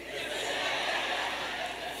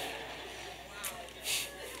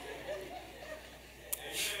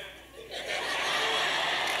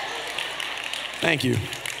 Thank you.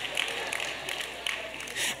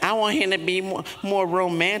 I want him to be more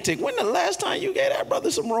romantic. When the last time you gave that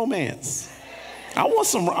brother some romance? I want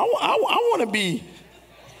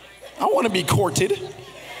to be courted.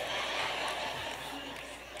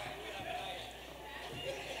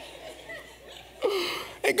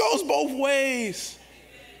 It goes both ways.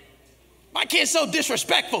 My kid's so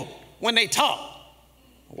disrespectful when they talk.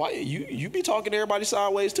 Why you be talking to everybody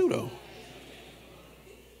sideways too,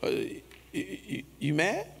 though? You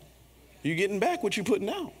mad? You getting back what you putting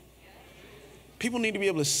out? People need to be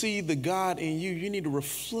able to see the God in you. You need to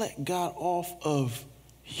reflect God off of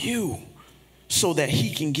you so that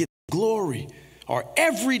he can get glory. Our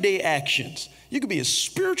everyday actions. You can be as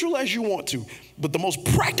spiritual as you want to, but the most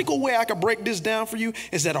practical way I can break this down for you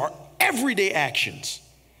is that our everyday actions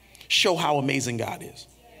show how amazing God is.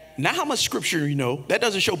 Not how much scripture you know. That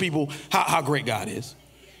doesn't show people how great God is.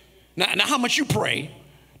 Not how much you pray.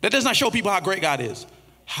 That does not show people how great God is.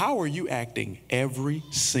 How are you acting every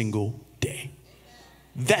single day?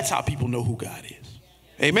 That's how people know who God is.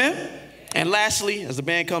 Amen? And lastly, as the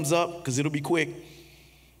band comes up, because it'll be quick,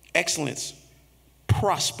 excellence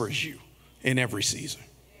prospers you in every season.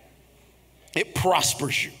 It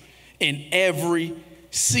prospers you in every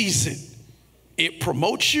season. It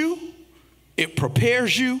promotes you, it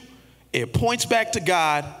prepares you, it points back to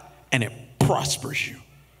God, and it prospers you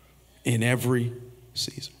in every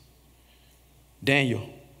season. Daniel,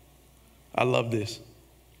 I love this.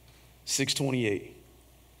 6:28.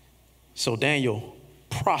 So Daniel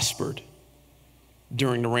prospered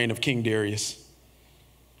during the reign of King Darius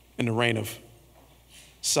and the reign of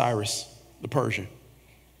Cyrus the Persian,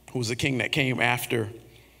 who was the king that came after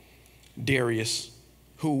Darius,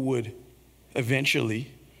 who would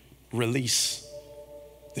eventually release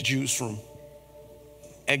the Jews from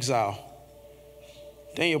exile.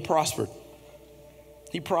 Daniel prospered.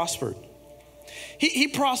 He prospered. He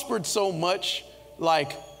prospered so much,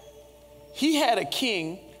 like he had a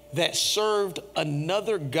king that served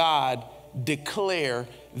another God declare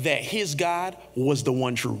that his God was the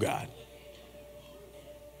one true God.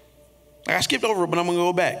 I skipped over it, but I'm going to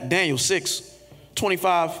go back. Daniel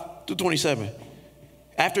 6:25 through 27.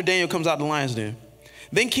 After Daniel comes out the lion's den,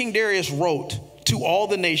 Then King Darius wrote to all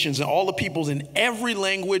the nations and all the peoples in every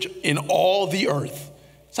language in all the earth.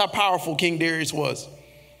 That's how powerful King Darius was.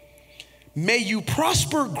 May you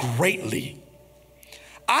prosper greatly.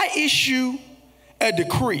 I issue a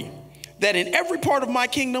decree that in every part of my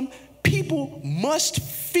kingdom, people must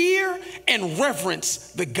fear and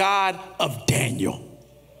reverence the God of Daniel.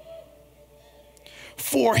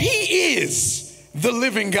 For he is the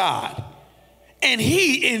living God, and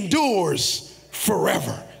he endures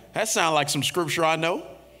forever. That sounds like some scripture I know.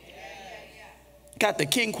 Got the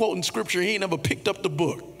king quoting scripture. He ain't never picked up the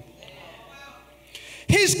book.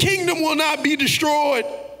 His kingdom will not be destroyed.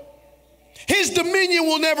 His dominion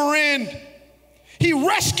will never end. He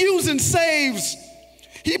rescues and saves.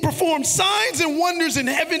 He performs signs and wonders in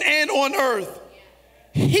heaven and on earth.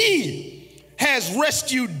 He has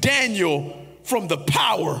rescued Daniel from the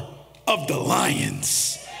power of the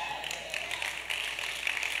lions.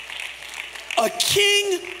 A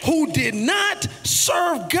king who did not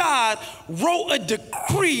serve God wrote a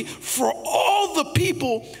decree for all the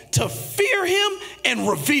people to fear him and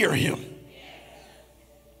revere him.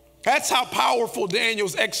 That's how powerful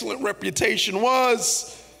Daniel's excellent reputation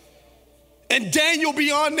was. And Daniel,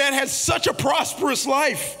 beyond that, had such a prosperous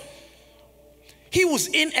life. He was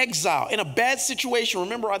in exile, in a bad situation.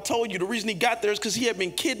 Remember, I told you the reason he got there is because he had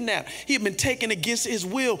been kidnapped. He had been taken against his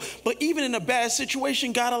will. But even in a bad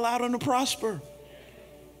situation, God allowed him to prosper.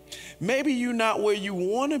 Maybe you're not where you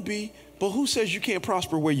want to be, but who says you can't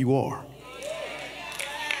prosper where you are?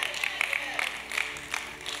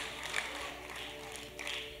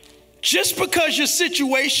 Just because your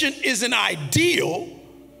situation isn't ideal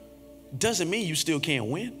doesn't mean you still can't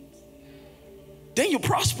win. Daniel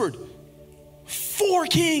prospered 4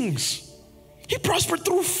 kings. He prospered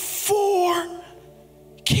through 4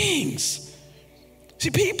 kings. See,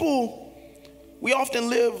 people, we often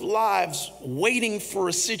live lives waiting for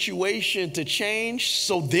a situation to change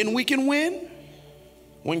so then we can win.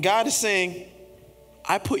 When God is saying,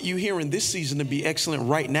 I put you here in this season to be excellent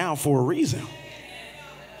right now for a reason.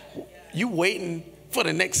 You waiting for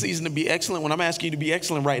the next season to be excellent when I'm asking you to be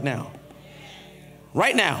excellent right now.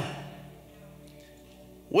 Right now.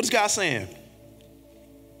 What is God saying?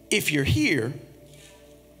 If you're here,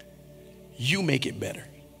 you make it better.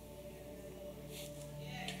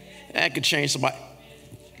 That could change somebody.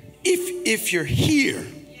 If you're here,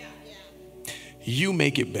 you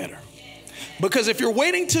make it better. Because if you're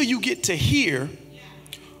waiting till you get to here,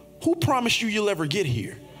 who promised you you'll ever get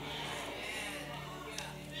here?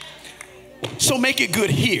 So make it good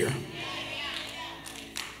here.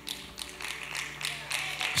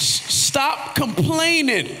 Stop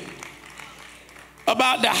complaining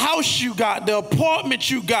about the house you got, the apartment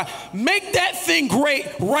you got. Make that thing great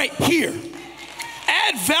right here.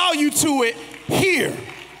 Add value to it here.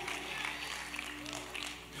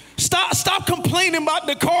 Stop complaining about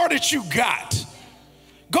the car that you got.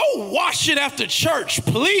 Go wash it after church,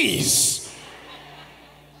 please.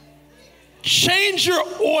 Change your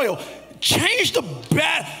oil. Change the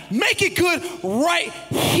bad. Make it good right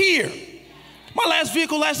here. My last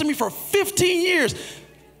vehicle lasted me for 15 years.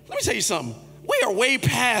 Let me tell you something. We are way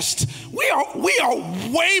past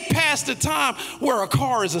the time where a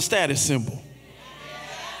car is a status symbol.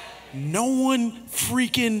 No one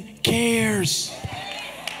freaking cares.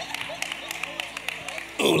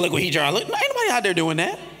 Oh, look what he drives. Ain't nobody out there doing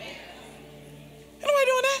that. Ain't nobody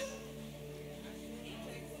doing that.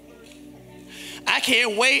 I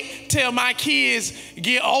can't wait till my kids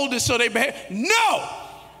get older so they behave. No.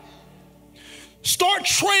 Start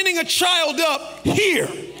training a child up here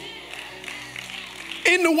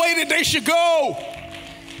in the way that they should go.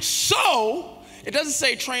 So, it doesn't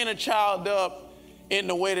say train a child up in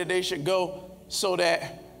the way that they should go so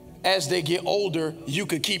that as they get older, you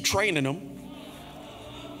could keep training them.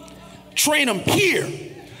 Train them here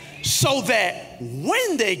so that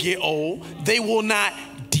when they get old, they will not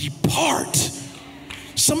depart.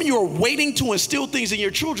 Some of you are waiting to instill things in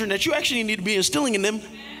your children that you actually need to be instilling in them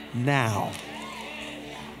now.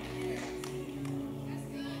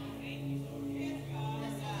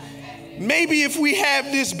 Maybe if we have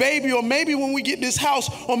this baby, or maybe when we get this house,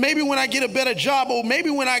 or maybe when I get a better job, or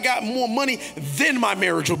maybe when I got more money, then my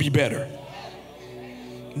marriage will be better.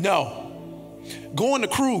 No. Go on the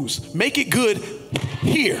cruise. Make it good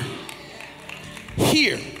here.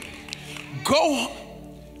 Here. Go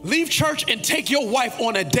leave church and take your wife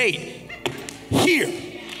on a date. Here.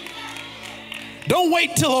 Don't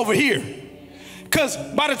wait till over here. Because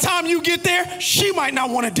by the time you get there, she might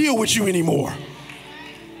not want to deal with you anymore.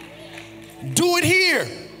 Do it here.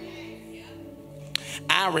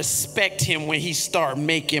 I respect him when he start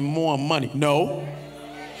making more money. No.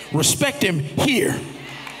 Respect him here.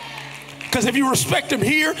 Because if you respect him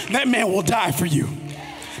here, that man will die for you.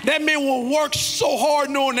 That man will work so hard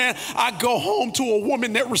knowing that I go home to a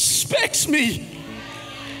woman that respects me.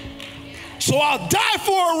 So I'll die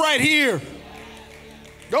for her right here.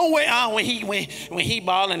 Don't wait when he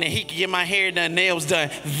balling and he can get my hair done, nails done.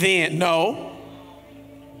 Then, no.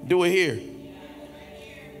 Do it here.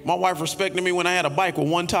 My wife respected me when I had a bike with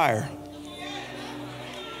one tire.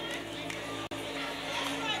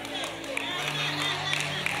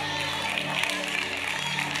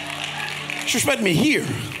 She respected me here.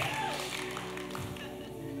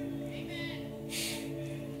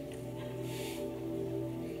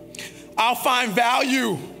 I'll find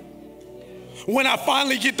value when I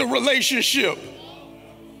finally get the relationship.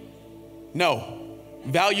 No,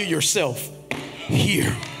 value yourself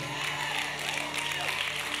here.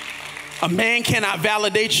 A man cannot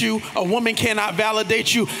validate you. A woman cannot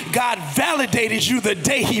validate you. God validated you the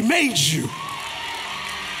day he made you.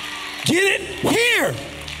 Get it? Here.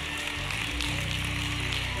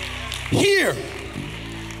 Here.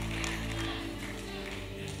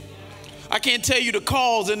 I can't tell you the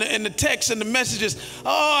calls and the texts and the messages.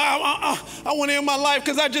 Oh, I want to end my life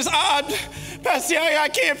because Pastor, I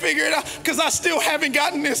can't figure it out because I still haven't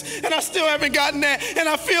gotten this and I still haven't gotten that and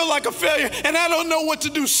I feel like a failure and I don't know what to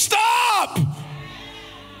do. Stop!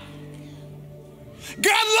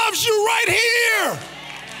 God loves you right here.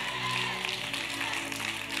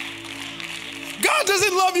 God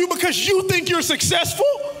doesn't love you because you think you're successful.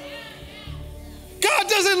 God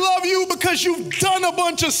doesn't love you because you've done a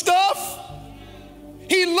bunch of stuff.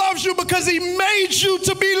 He loves you because he made you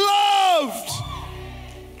to be loved.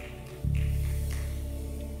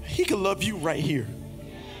 He can love you right here.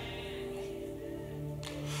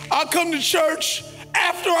 I'll come to church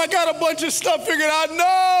after I got a bunch of stuff figured out.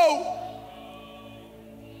 No.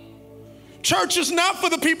 Church is not for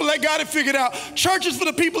the people that got it figured out. Church is for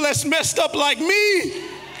the people that's messed up like me.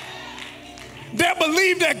 That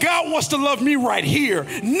believe that God wants to love me right here,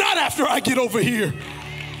 not after I get over here.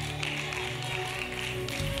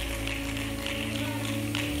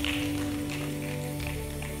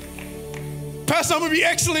 Pastor, I'm going to be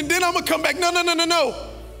excellent, then I'm going to come back. No.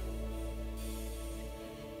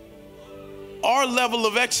 Our level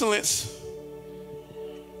of excellence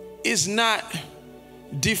is not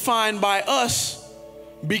defined by us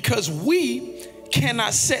because we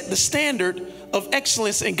cannot set the standard of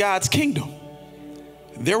excellence in God's kingdom.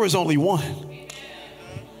 There was only one.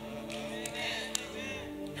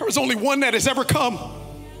 There was only one that has ever come.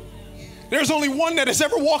 There's only one that has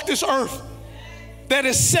ever walked this earth that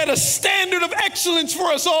has set a standard of excellence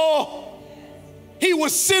for us all. He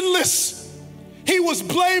was sinless. He was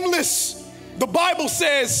blameless. The Bible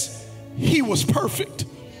says he was perfect.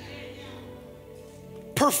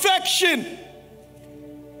 Perfection.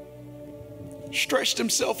 Stretched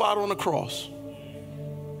himself out on the cross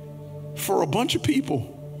for a bunch of people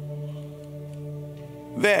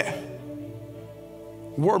that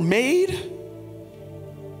were made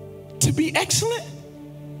to be excellent,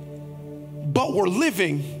 but were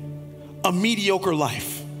living a mediocre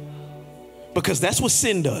life. Because that's what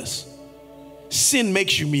sin does. Sin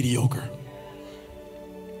makes you mediocre.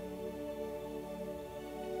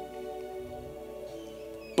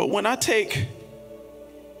 But when I take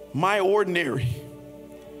my ordinary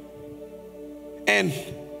and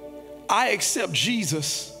I accept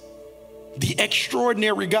Jesus, the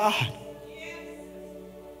extraordinary God,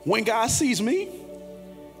 when God sees me,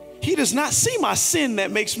 he does not see my sin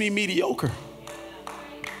that makes me mediocre.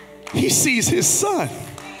 He sees his son,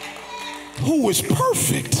 who is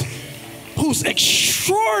perfect, who's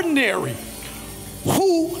extraordinary,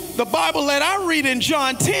 who the Bible that I read in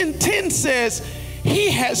John 10:10 says,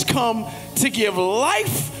 he has come to give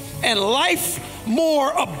life and life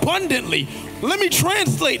more abundantly. Let me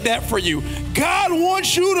translate that for you. God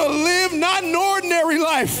wants you to live not an ordinary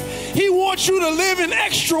life. He wants you to live an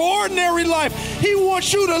extraordinary life. He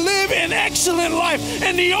wants you to live an excellent life.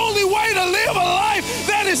 And the only way to live a life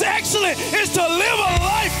that is excellent is to live a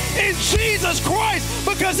life in Jesus Christ,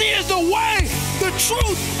 because he is the way, the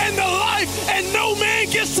truth, and the life, and no man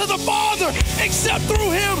gets to the Father except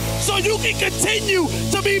through him. So you can continue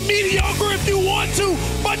to be mediocre if you want to,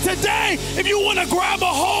 but today, if you want to grab a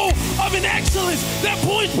hold of an excellence that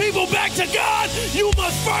points people back to God, you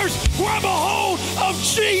must first grab a hold of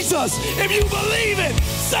Jesus. If you believe it,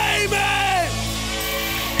 say amen.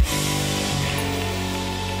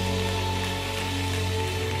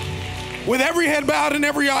 With every head bowed and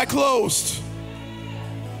every eye closed,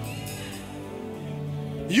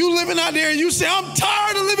 you living out there and you say, I'm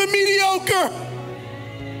tired of living mediocre.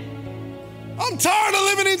 I'm tired of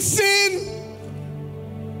living in sin.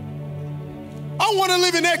 I I want to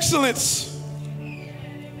live in excellence.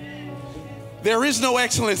 There is no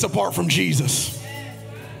excellence apart from Jesus.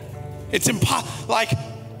 It's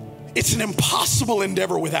an impossible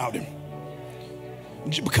endeavor without him.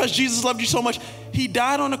 Because Jesus loved you so much, he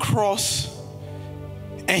died on the cross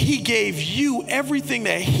and he gave you everything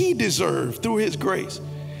that he deserved through his grace.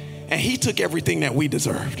 And he took everything that we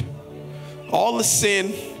deserved. All the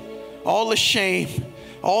sin, all the shame,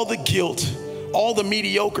 all the guilt, all the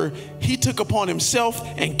mediocre, he took upon himself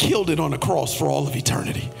and killed it on the cross for all of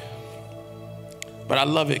eternity. But I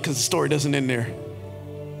love it because the story doesn't end there.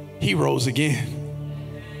 He rose again.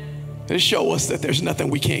 To show us that there's nothing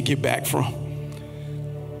we can't get back from.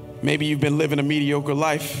 Maybe you've been living a mediocre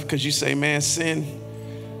life because you say, man, sin,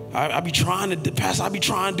 I be trying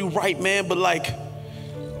to do right, man, but like,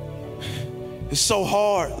 it's so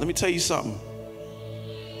hard. Let me tell you something.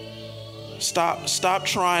 Stop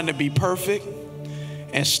trying to be perfect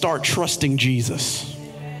and start trusting Jesus.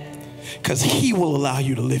 Because he will allow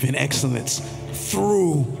you to live in excellence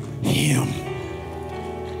through him.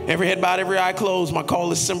 Every head bowed, every eye closed. My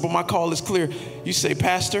call is simple. My call is clear. You say,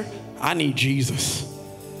 Pastor, I need Jesus.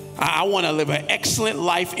 I want to live an excellent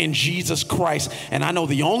life in Jesus Christ. And I know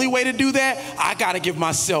the only way to do that, I got to give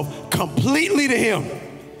myself completely to him.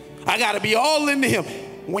 I got to be all into him.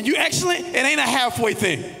 When you're excellent, it ain't a halfway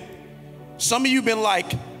thing. Some of you been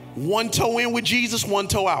like one toe in with Jesus, one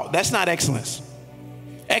toe out. That's not excellence.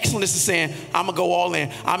 Excellence is saying, I'm going to go all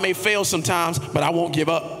in. I may fail sometimes, but I won't give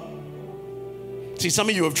up. See, some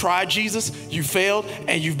of you have tried Jesus, you failed,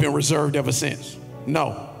 and you've been reserved ever since.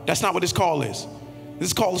 No, that's not what this call is.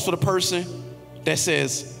 This call is for the person that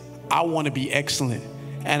says, I want to be excellent,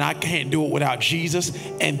 and I can't do it without Jesus.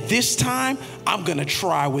 And this time, I'm going to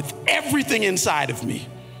try with everything inside of me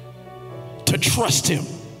to trust him,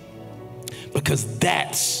 because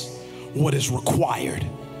that's what is required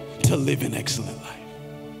to live an excellent life.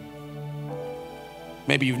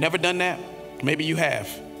 Maybe you've never done that. Maybe you have.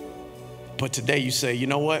 But today you say, you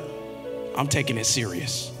know what? I'm taking it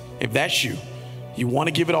serious. If that's you, you want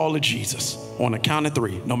to give it all to Jesus. On the count of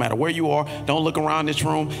three, no matter where you are, don't look around this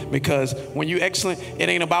room, because when you're excellent, it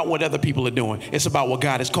ain't about what other people are doing. It's about what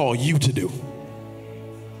God has called you to do.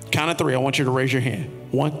 Count of three, I want you to raise your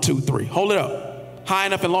hand. 1, 2, 3. Hold it up. High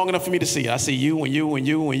enough and long enough for me to see. I see you and you and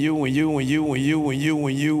you and you and you and you and you and you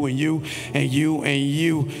and you and you and you and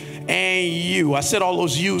you and you. I said all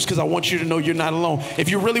those yous because I want you to know you're not alone.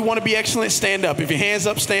 If you really want to be excellent, stand up. If your hands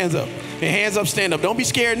up, stand up. If your hands up, stand up. Don't be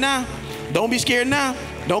scared now. Don't be scared now.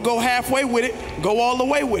 Don't go halfway with it. Go all the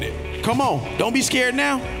way with it. Come on. Don't be scared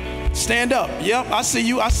now. Stand up. Yep, I see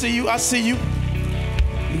you. I see you. I see you.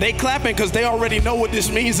 They clapping because they already know what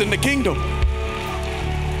this means in the kingdom.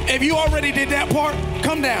 If you already did that part,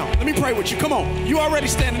 come down. Let me pray with you. Come on. You already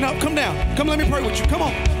standing up. Come down. Come, let me pray with you. Come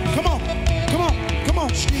on. Come on. Come on. Come on.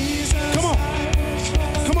 Come on.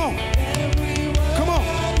 Come on. Come on.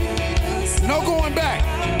 No going back.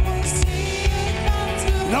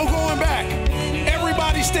 No going back.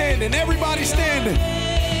 Everybody standing. Everybody standing.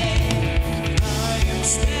 I am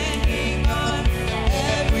standing on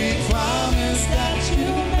every promise that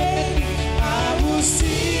you made. I will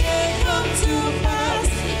see it come to pass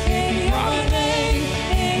in your name,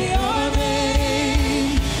 in your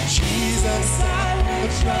name. Jesus, I will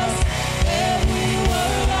trust every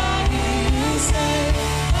word I hear you say.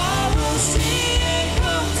 I will see it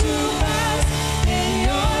come to pass in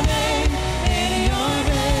your name, in your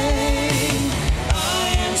name. I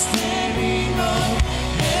am standing on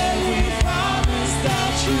every promise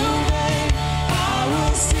that you made. I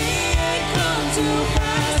will see it come to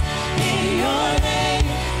pass in your name,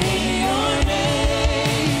 in your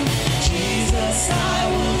name. Jesus, I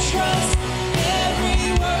will trust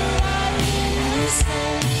every word I hear you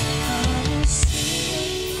say. I will see it.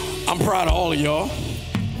 I'm proud of all of y'all.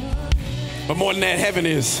 But more than that, heaven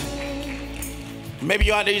is. Maybe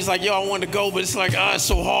you're out there just like, yo, I want to go, but it's like, it's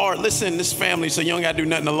so hard. Listen, this family, so you don't got to do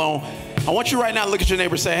nothing alone. I want you right now to look at your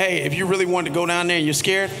neighbor and say, hey, if you really want to go down there and you're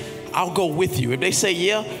scared, I'll go with you. If they say,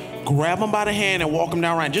 yeah, grab them by the hand and walk them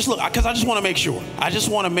down right. Just look, because I just want to make sure. I just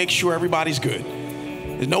want to make sure everybody's good.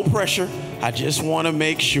 There's no pressure. I just want to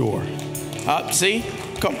make sure. See?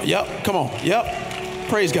 Come on. Yep.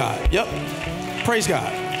 Praise God. Yep. Praise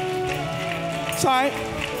God. It's all right.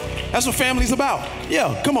 That's what family's about.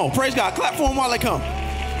 Yeah, come on. Praise God. Clap for them while they come.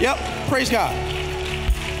 Yep. Praise God.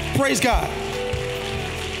 Praise God.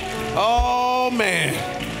 Oh, man.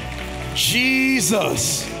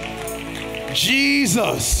 Jesus.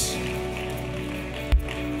 Jesus.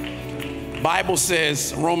 Bible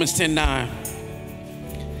says, Romans 10:9.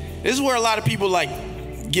 This is where a lot of people like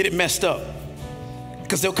get it messed up,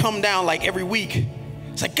 because they'll come down like every week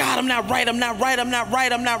It's like, God, I'm not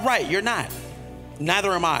right. You're not.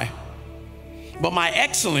 Neither am I. But my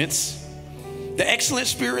excellence, the excellent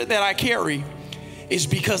spirit that I carry, is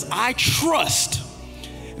because I trust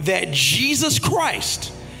that Jesus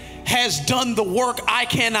Christ has done the work I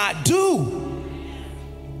cannot do.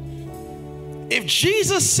 If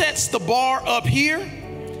Jesus sets the bar up here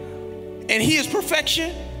and he is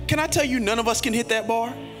perfection, can I tell you none of us can hit that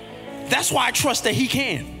bar? That's why I trust that he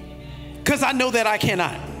can, because I know that I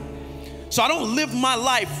cannot. So I don't live my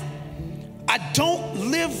life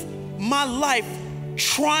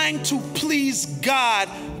trying to please God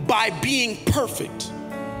by being perfect,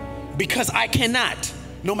 because I cannot,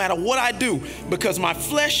 no matter what I do, because my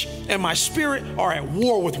flesh and my spirit are at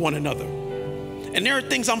war with one another. And there are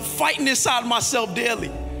things I'm fighting inside of myself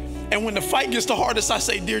daily. And when the fight gets the hardest, I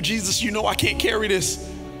say, dear Jesus, you know I can't carry this.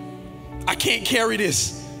 I can't carry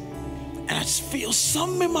this. And I just feel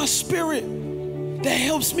something in my spirit that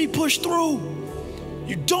helps me push through.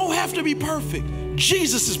 You don't have to be perfect.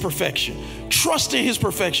 Jesus is perfection. Trust in his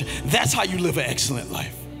perfection. That's how you live an excellent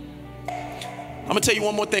life. I'm gonna tell you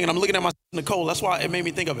one more thing, and I'm looking at my Nicole. That's why it made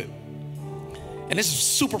me think of it. And this is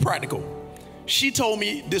super practical. She told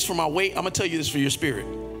me this for my weight. I'm gonna tell you this for your spirit.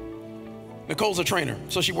 Nicole's a trainer,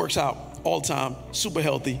 so she works out all the time, super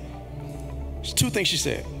healthy. There's two things she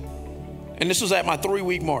said. And this was at my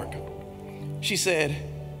 3-week mark. She said,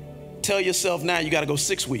 tell yourself now you gotta go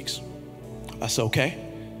 6 weeks. I said, okay.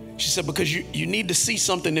 She said, because you need to see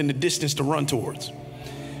something in the distance to run towards.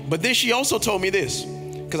 But then she also told me this,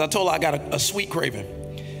 because I told her I got a sweet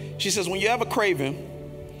craving. She says, when you have a craving,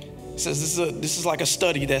 says this is like a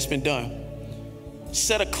study that's been done.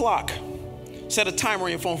 Set a clock, set a timer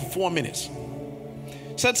on your phone for 4 minutes.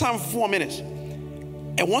 Set a timer for 4 minutes.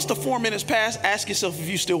 And once the 4 minutes pass, ask yourself if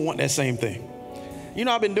you still want that same thing. You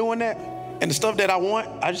know, I've been doing that. And the stuff that I want,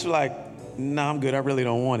 I just be like, nah, I'm good. I really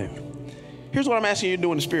don't want it. Here's what I'm asking you to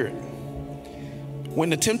do in the spirit. When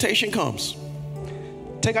the temptation comes,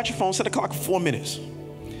 take out your phone, set a clock for 4 minutes.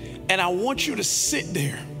 And I want you to sit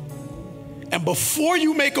there. And before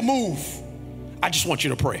you make a move, I just want you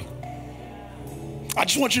to pray. I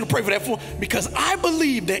just want you to pray for that, because I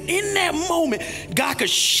believe that in that moment, God could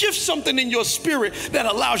shift something in your spirit that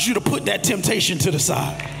allows you to put that temptation to the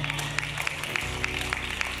side.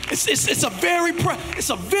 It's a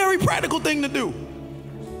very practical thing to do.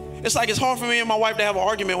 It's like it's hard for me and my wife to have an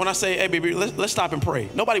argument when I say, hey, baby, let's stop and pray.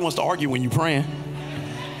 Nobody wants to argue when you're praying.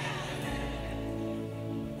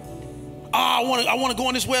 I want to go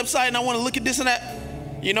on this website and I want to look at this and that.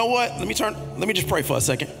 You know what? Let me just pray for a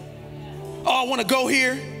second. Oh, I want to go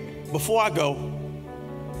here. Before I go,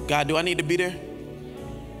 God, do I need to be there?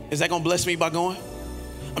 Is that going to bless me by going?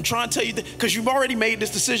 I'm trying to tell you that because you've already made this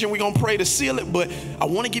decision. We're going to pray to seal it, but I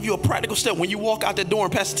want to give you a practical step. When you walk out that door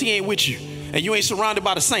and Pastor T ain't with you and you ain't surrounded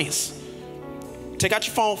by the saints, take out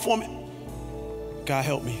your phone for me. God,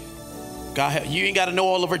 help me. God, help. You ain't got to know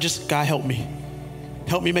all of her. Just, God, help me.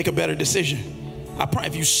 Help me make a better decision. I pray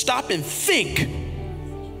if you stop and think,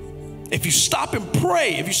 if you stop and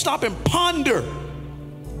pray, if you stop and ponder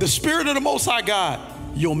the Spirit of the Most High God,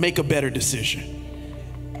 you'll make a better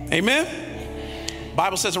decision. Amen?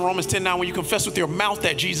 Bible says in Romans 10:9, when you confess with your mouth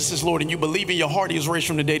that Jesus is Lord and you believe in your heart he was raised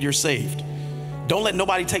from the dead, you're saved. Don't let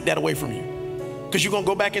nobody take that away from you. Because you're going to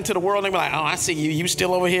go back into the world and be like, oh, I see you. You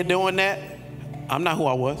still over here doing that? I'm not who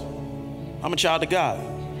I was. I'm a child of God.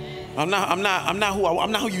 I'm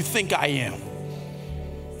not who you think I am.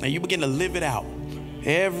 And you begin to live it out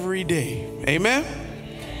every day.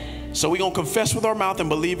 Amen? So we're going to confess with our mouth and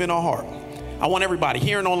believe in our heart. I want everybody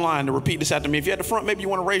here and online to repeat this after me. If you're at the front, maybe you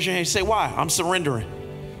want to raise your hand and say, why? I'm surrendering.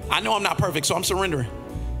 I know I'm not perfect, so I'm surrendering.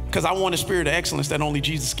 Because I want a spirit of excellence that only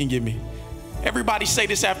Jesus can give me. Everybody say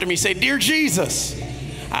this after me. Say, dear Jesus,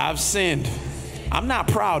 I've sinned. I'm not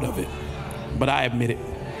proud of it, but I admit it.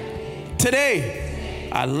 Today,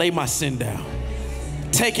 I lay my sin down.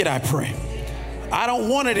 Take it, I pray. I don't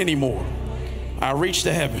want it anymore. I reach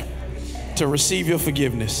to heaven to receive your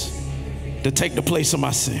forgiveness, to take the place of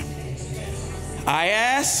my sin. I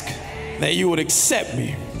ask that you would accept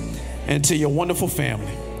me into your wonderful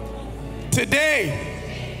family.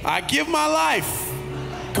 Today, I give my life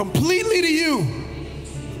completely to you.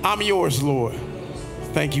 I'm yours, Lord.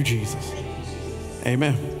 Thank you, Jesus.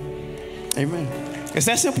 Amen. Amen. It's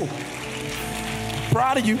that simple.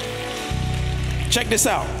 Proud of you. Check this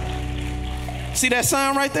out. See that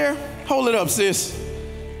sign right there? Hold it up, sis.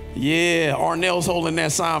 Yeah, Arnell's holding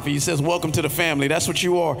that sign for you. It says, welcome to the family. That's what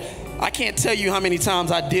you are. I can't tell you how many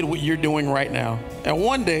times I did what you're doing right now. And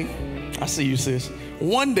one day, I see you, sis.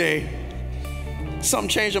 One day, something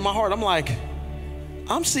changed in my heart. I'm like,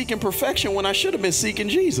 I'm seeking perfection when I should have been seeking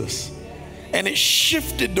Jesus. And it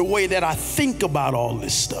shifted the way that I think about all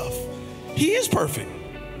this stuff. He is perfect.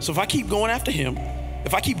 So if I keep going after him,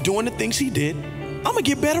 if I keep doing the things he did, I'm gonna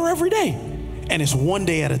get better every day. And it's one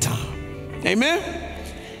day at a time. Amen?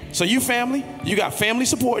 So you family, you got family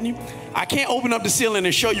supporting you. I can't open up the ceiling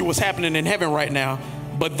and show you what's happening in heaven right now,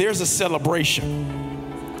 but there's a celebration.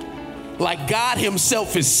 Like God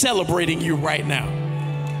himself is celebrating you right now.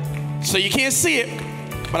 So you can't see it,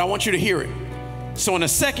 but I want you to hear it. So in a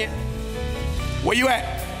second, where you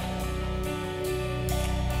at?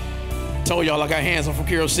 Told y'all I got hands on from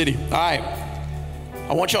Carol City. All right.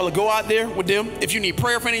 I want y'all to go out there with them. If you need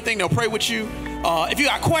prayer for anything, they'll pray with you. If you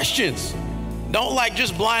got questions, don't like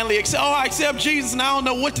just blindly accept, I accept Jesus and I don't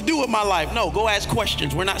know what to do with my life. No, go ask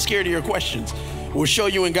questions. We're not scared of your questions. We'll show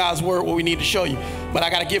you in God's word what we need to show you. But I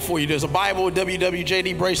got a gift for you. There's a Bible, a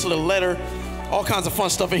WWJD bracelet, a letter, all kinds of fun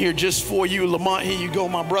stuff in here just for you. Lamont, here you go,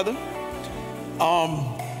 my brother. And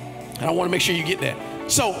I want to make sure you get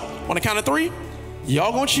that. So on the count of 3,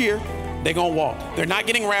 y'all gonna cheer. They're gonna walk. They're not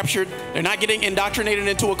getting raptured. They're not getting indoctrinated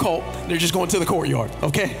into a cult. They're just going to the courtyard,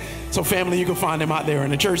 okay? So family, you can find them out there.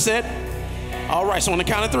 And the church said, all right, so on the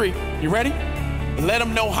count of 3, you ready? Let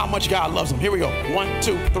them know how much God loves them. Here we go. 1,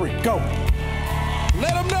 2, 3, go.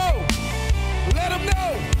 Let them know. Let them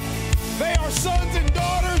know. They are sons and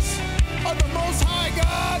daughters of the Most High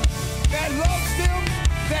God that loves them,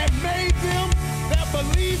 that made them, that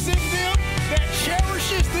believes in them, that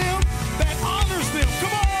cherishes them, that honors them.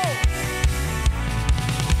 Come on.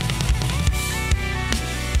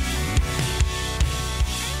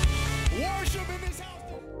 Worship in this house.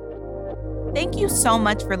 Thank you so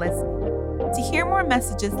much for listening. To hear more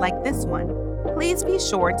messages like this one, please be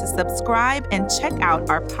sure to subscribe and check out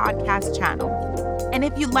our podcast channel. And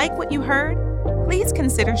if you like what you heard, please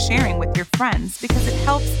consider sharing with your friends because it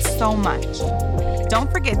helps so much.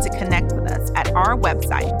 Don't forget to connect with us at our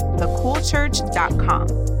website, thecoolchurch.com.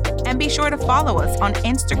 And be sure to follow us on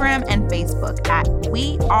Instagram and Facebook at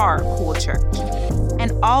We Are Cool Church.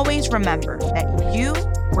 And always remember that you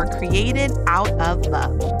were created out of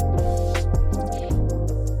love.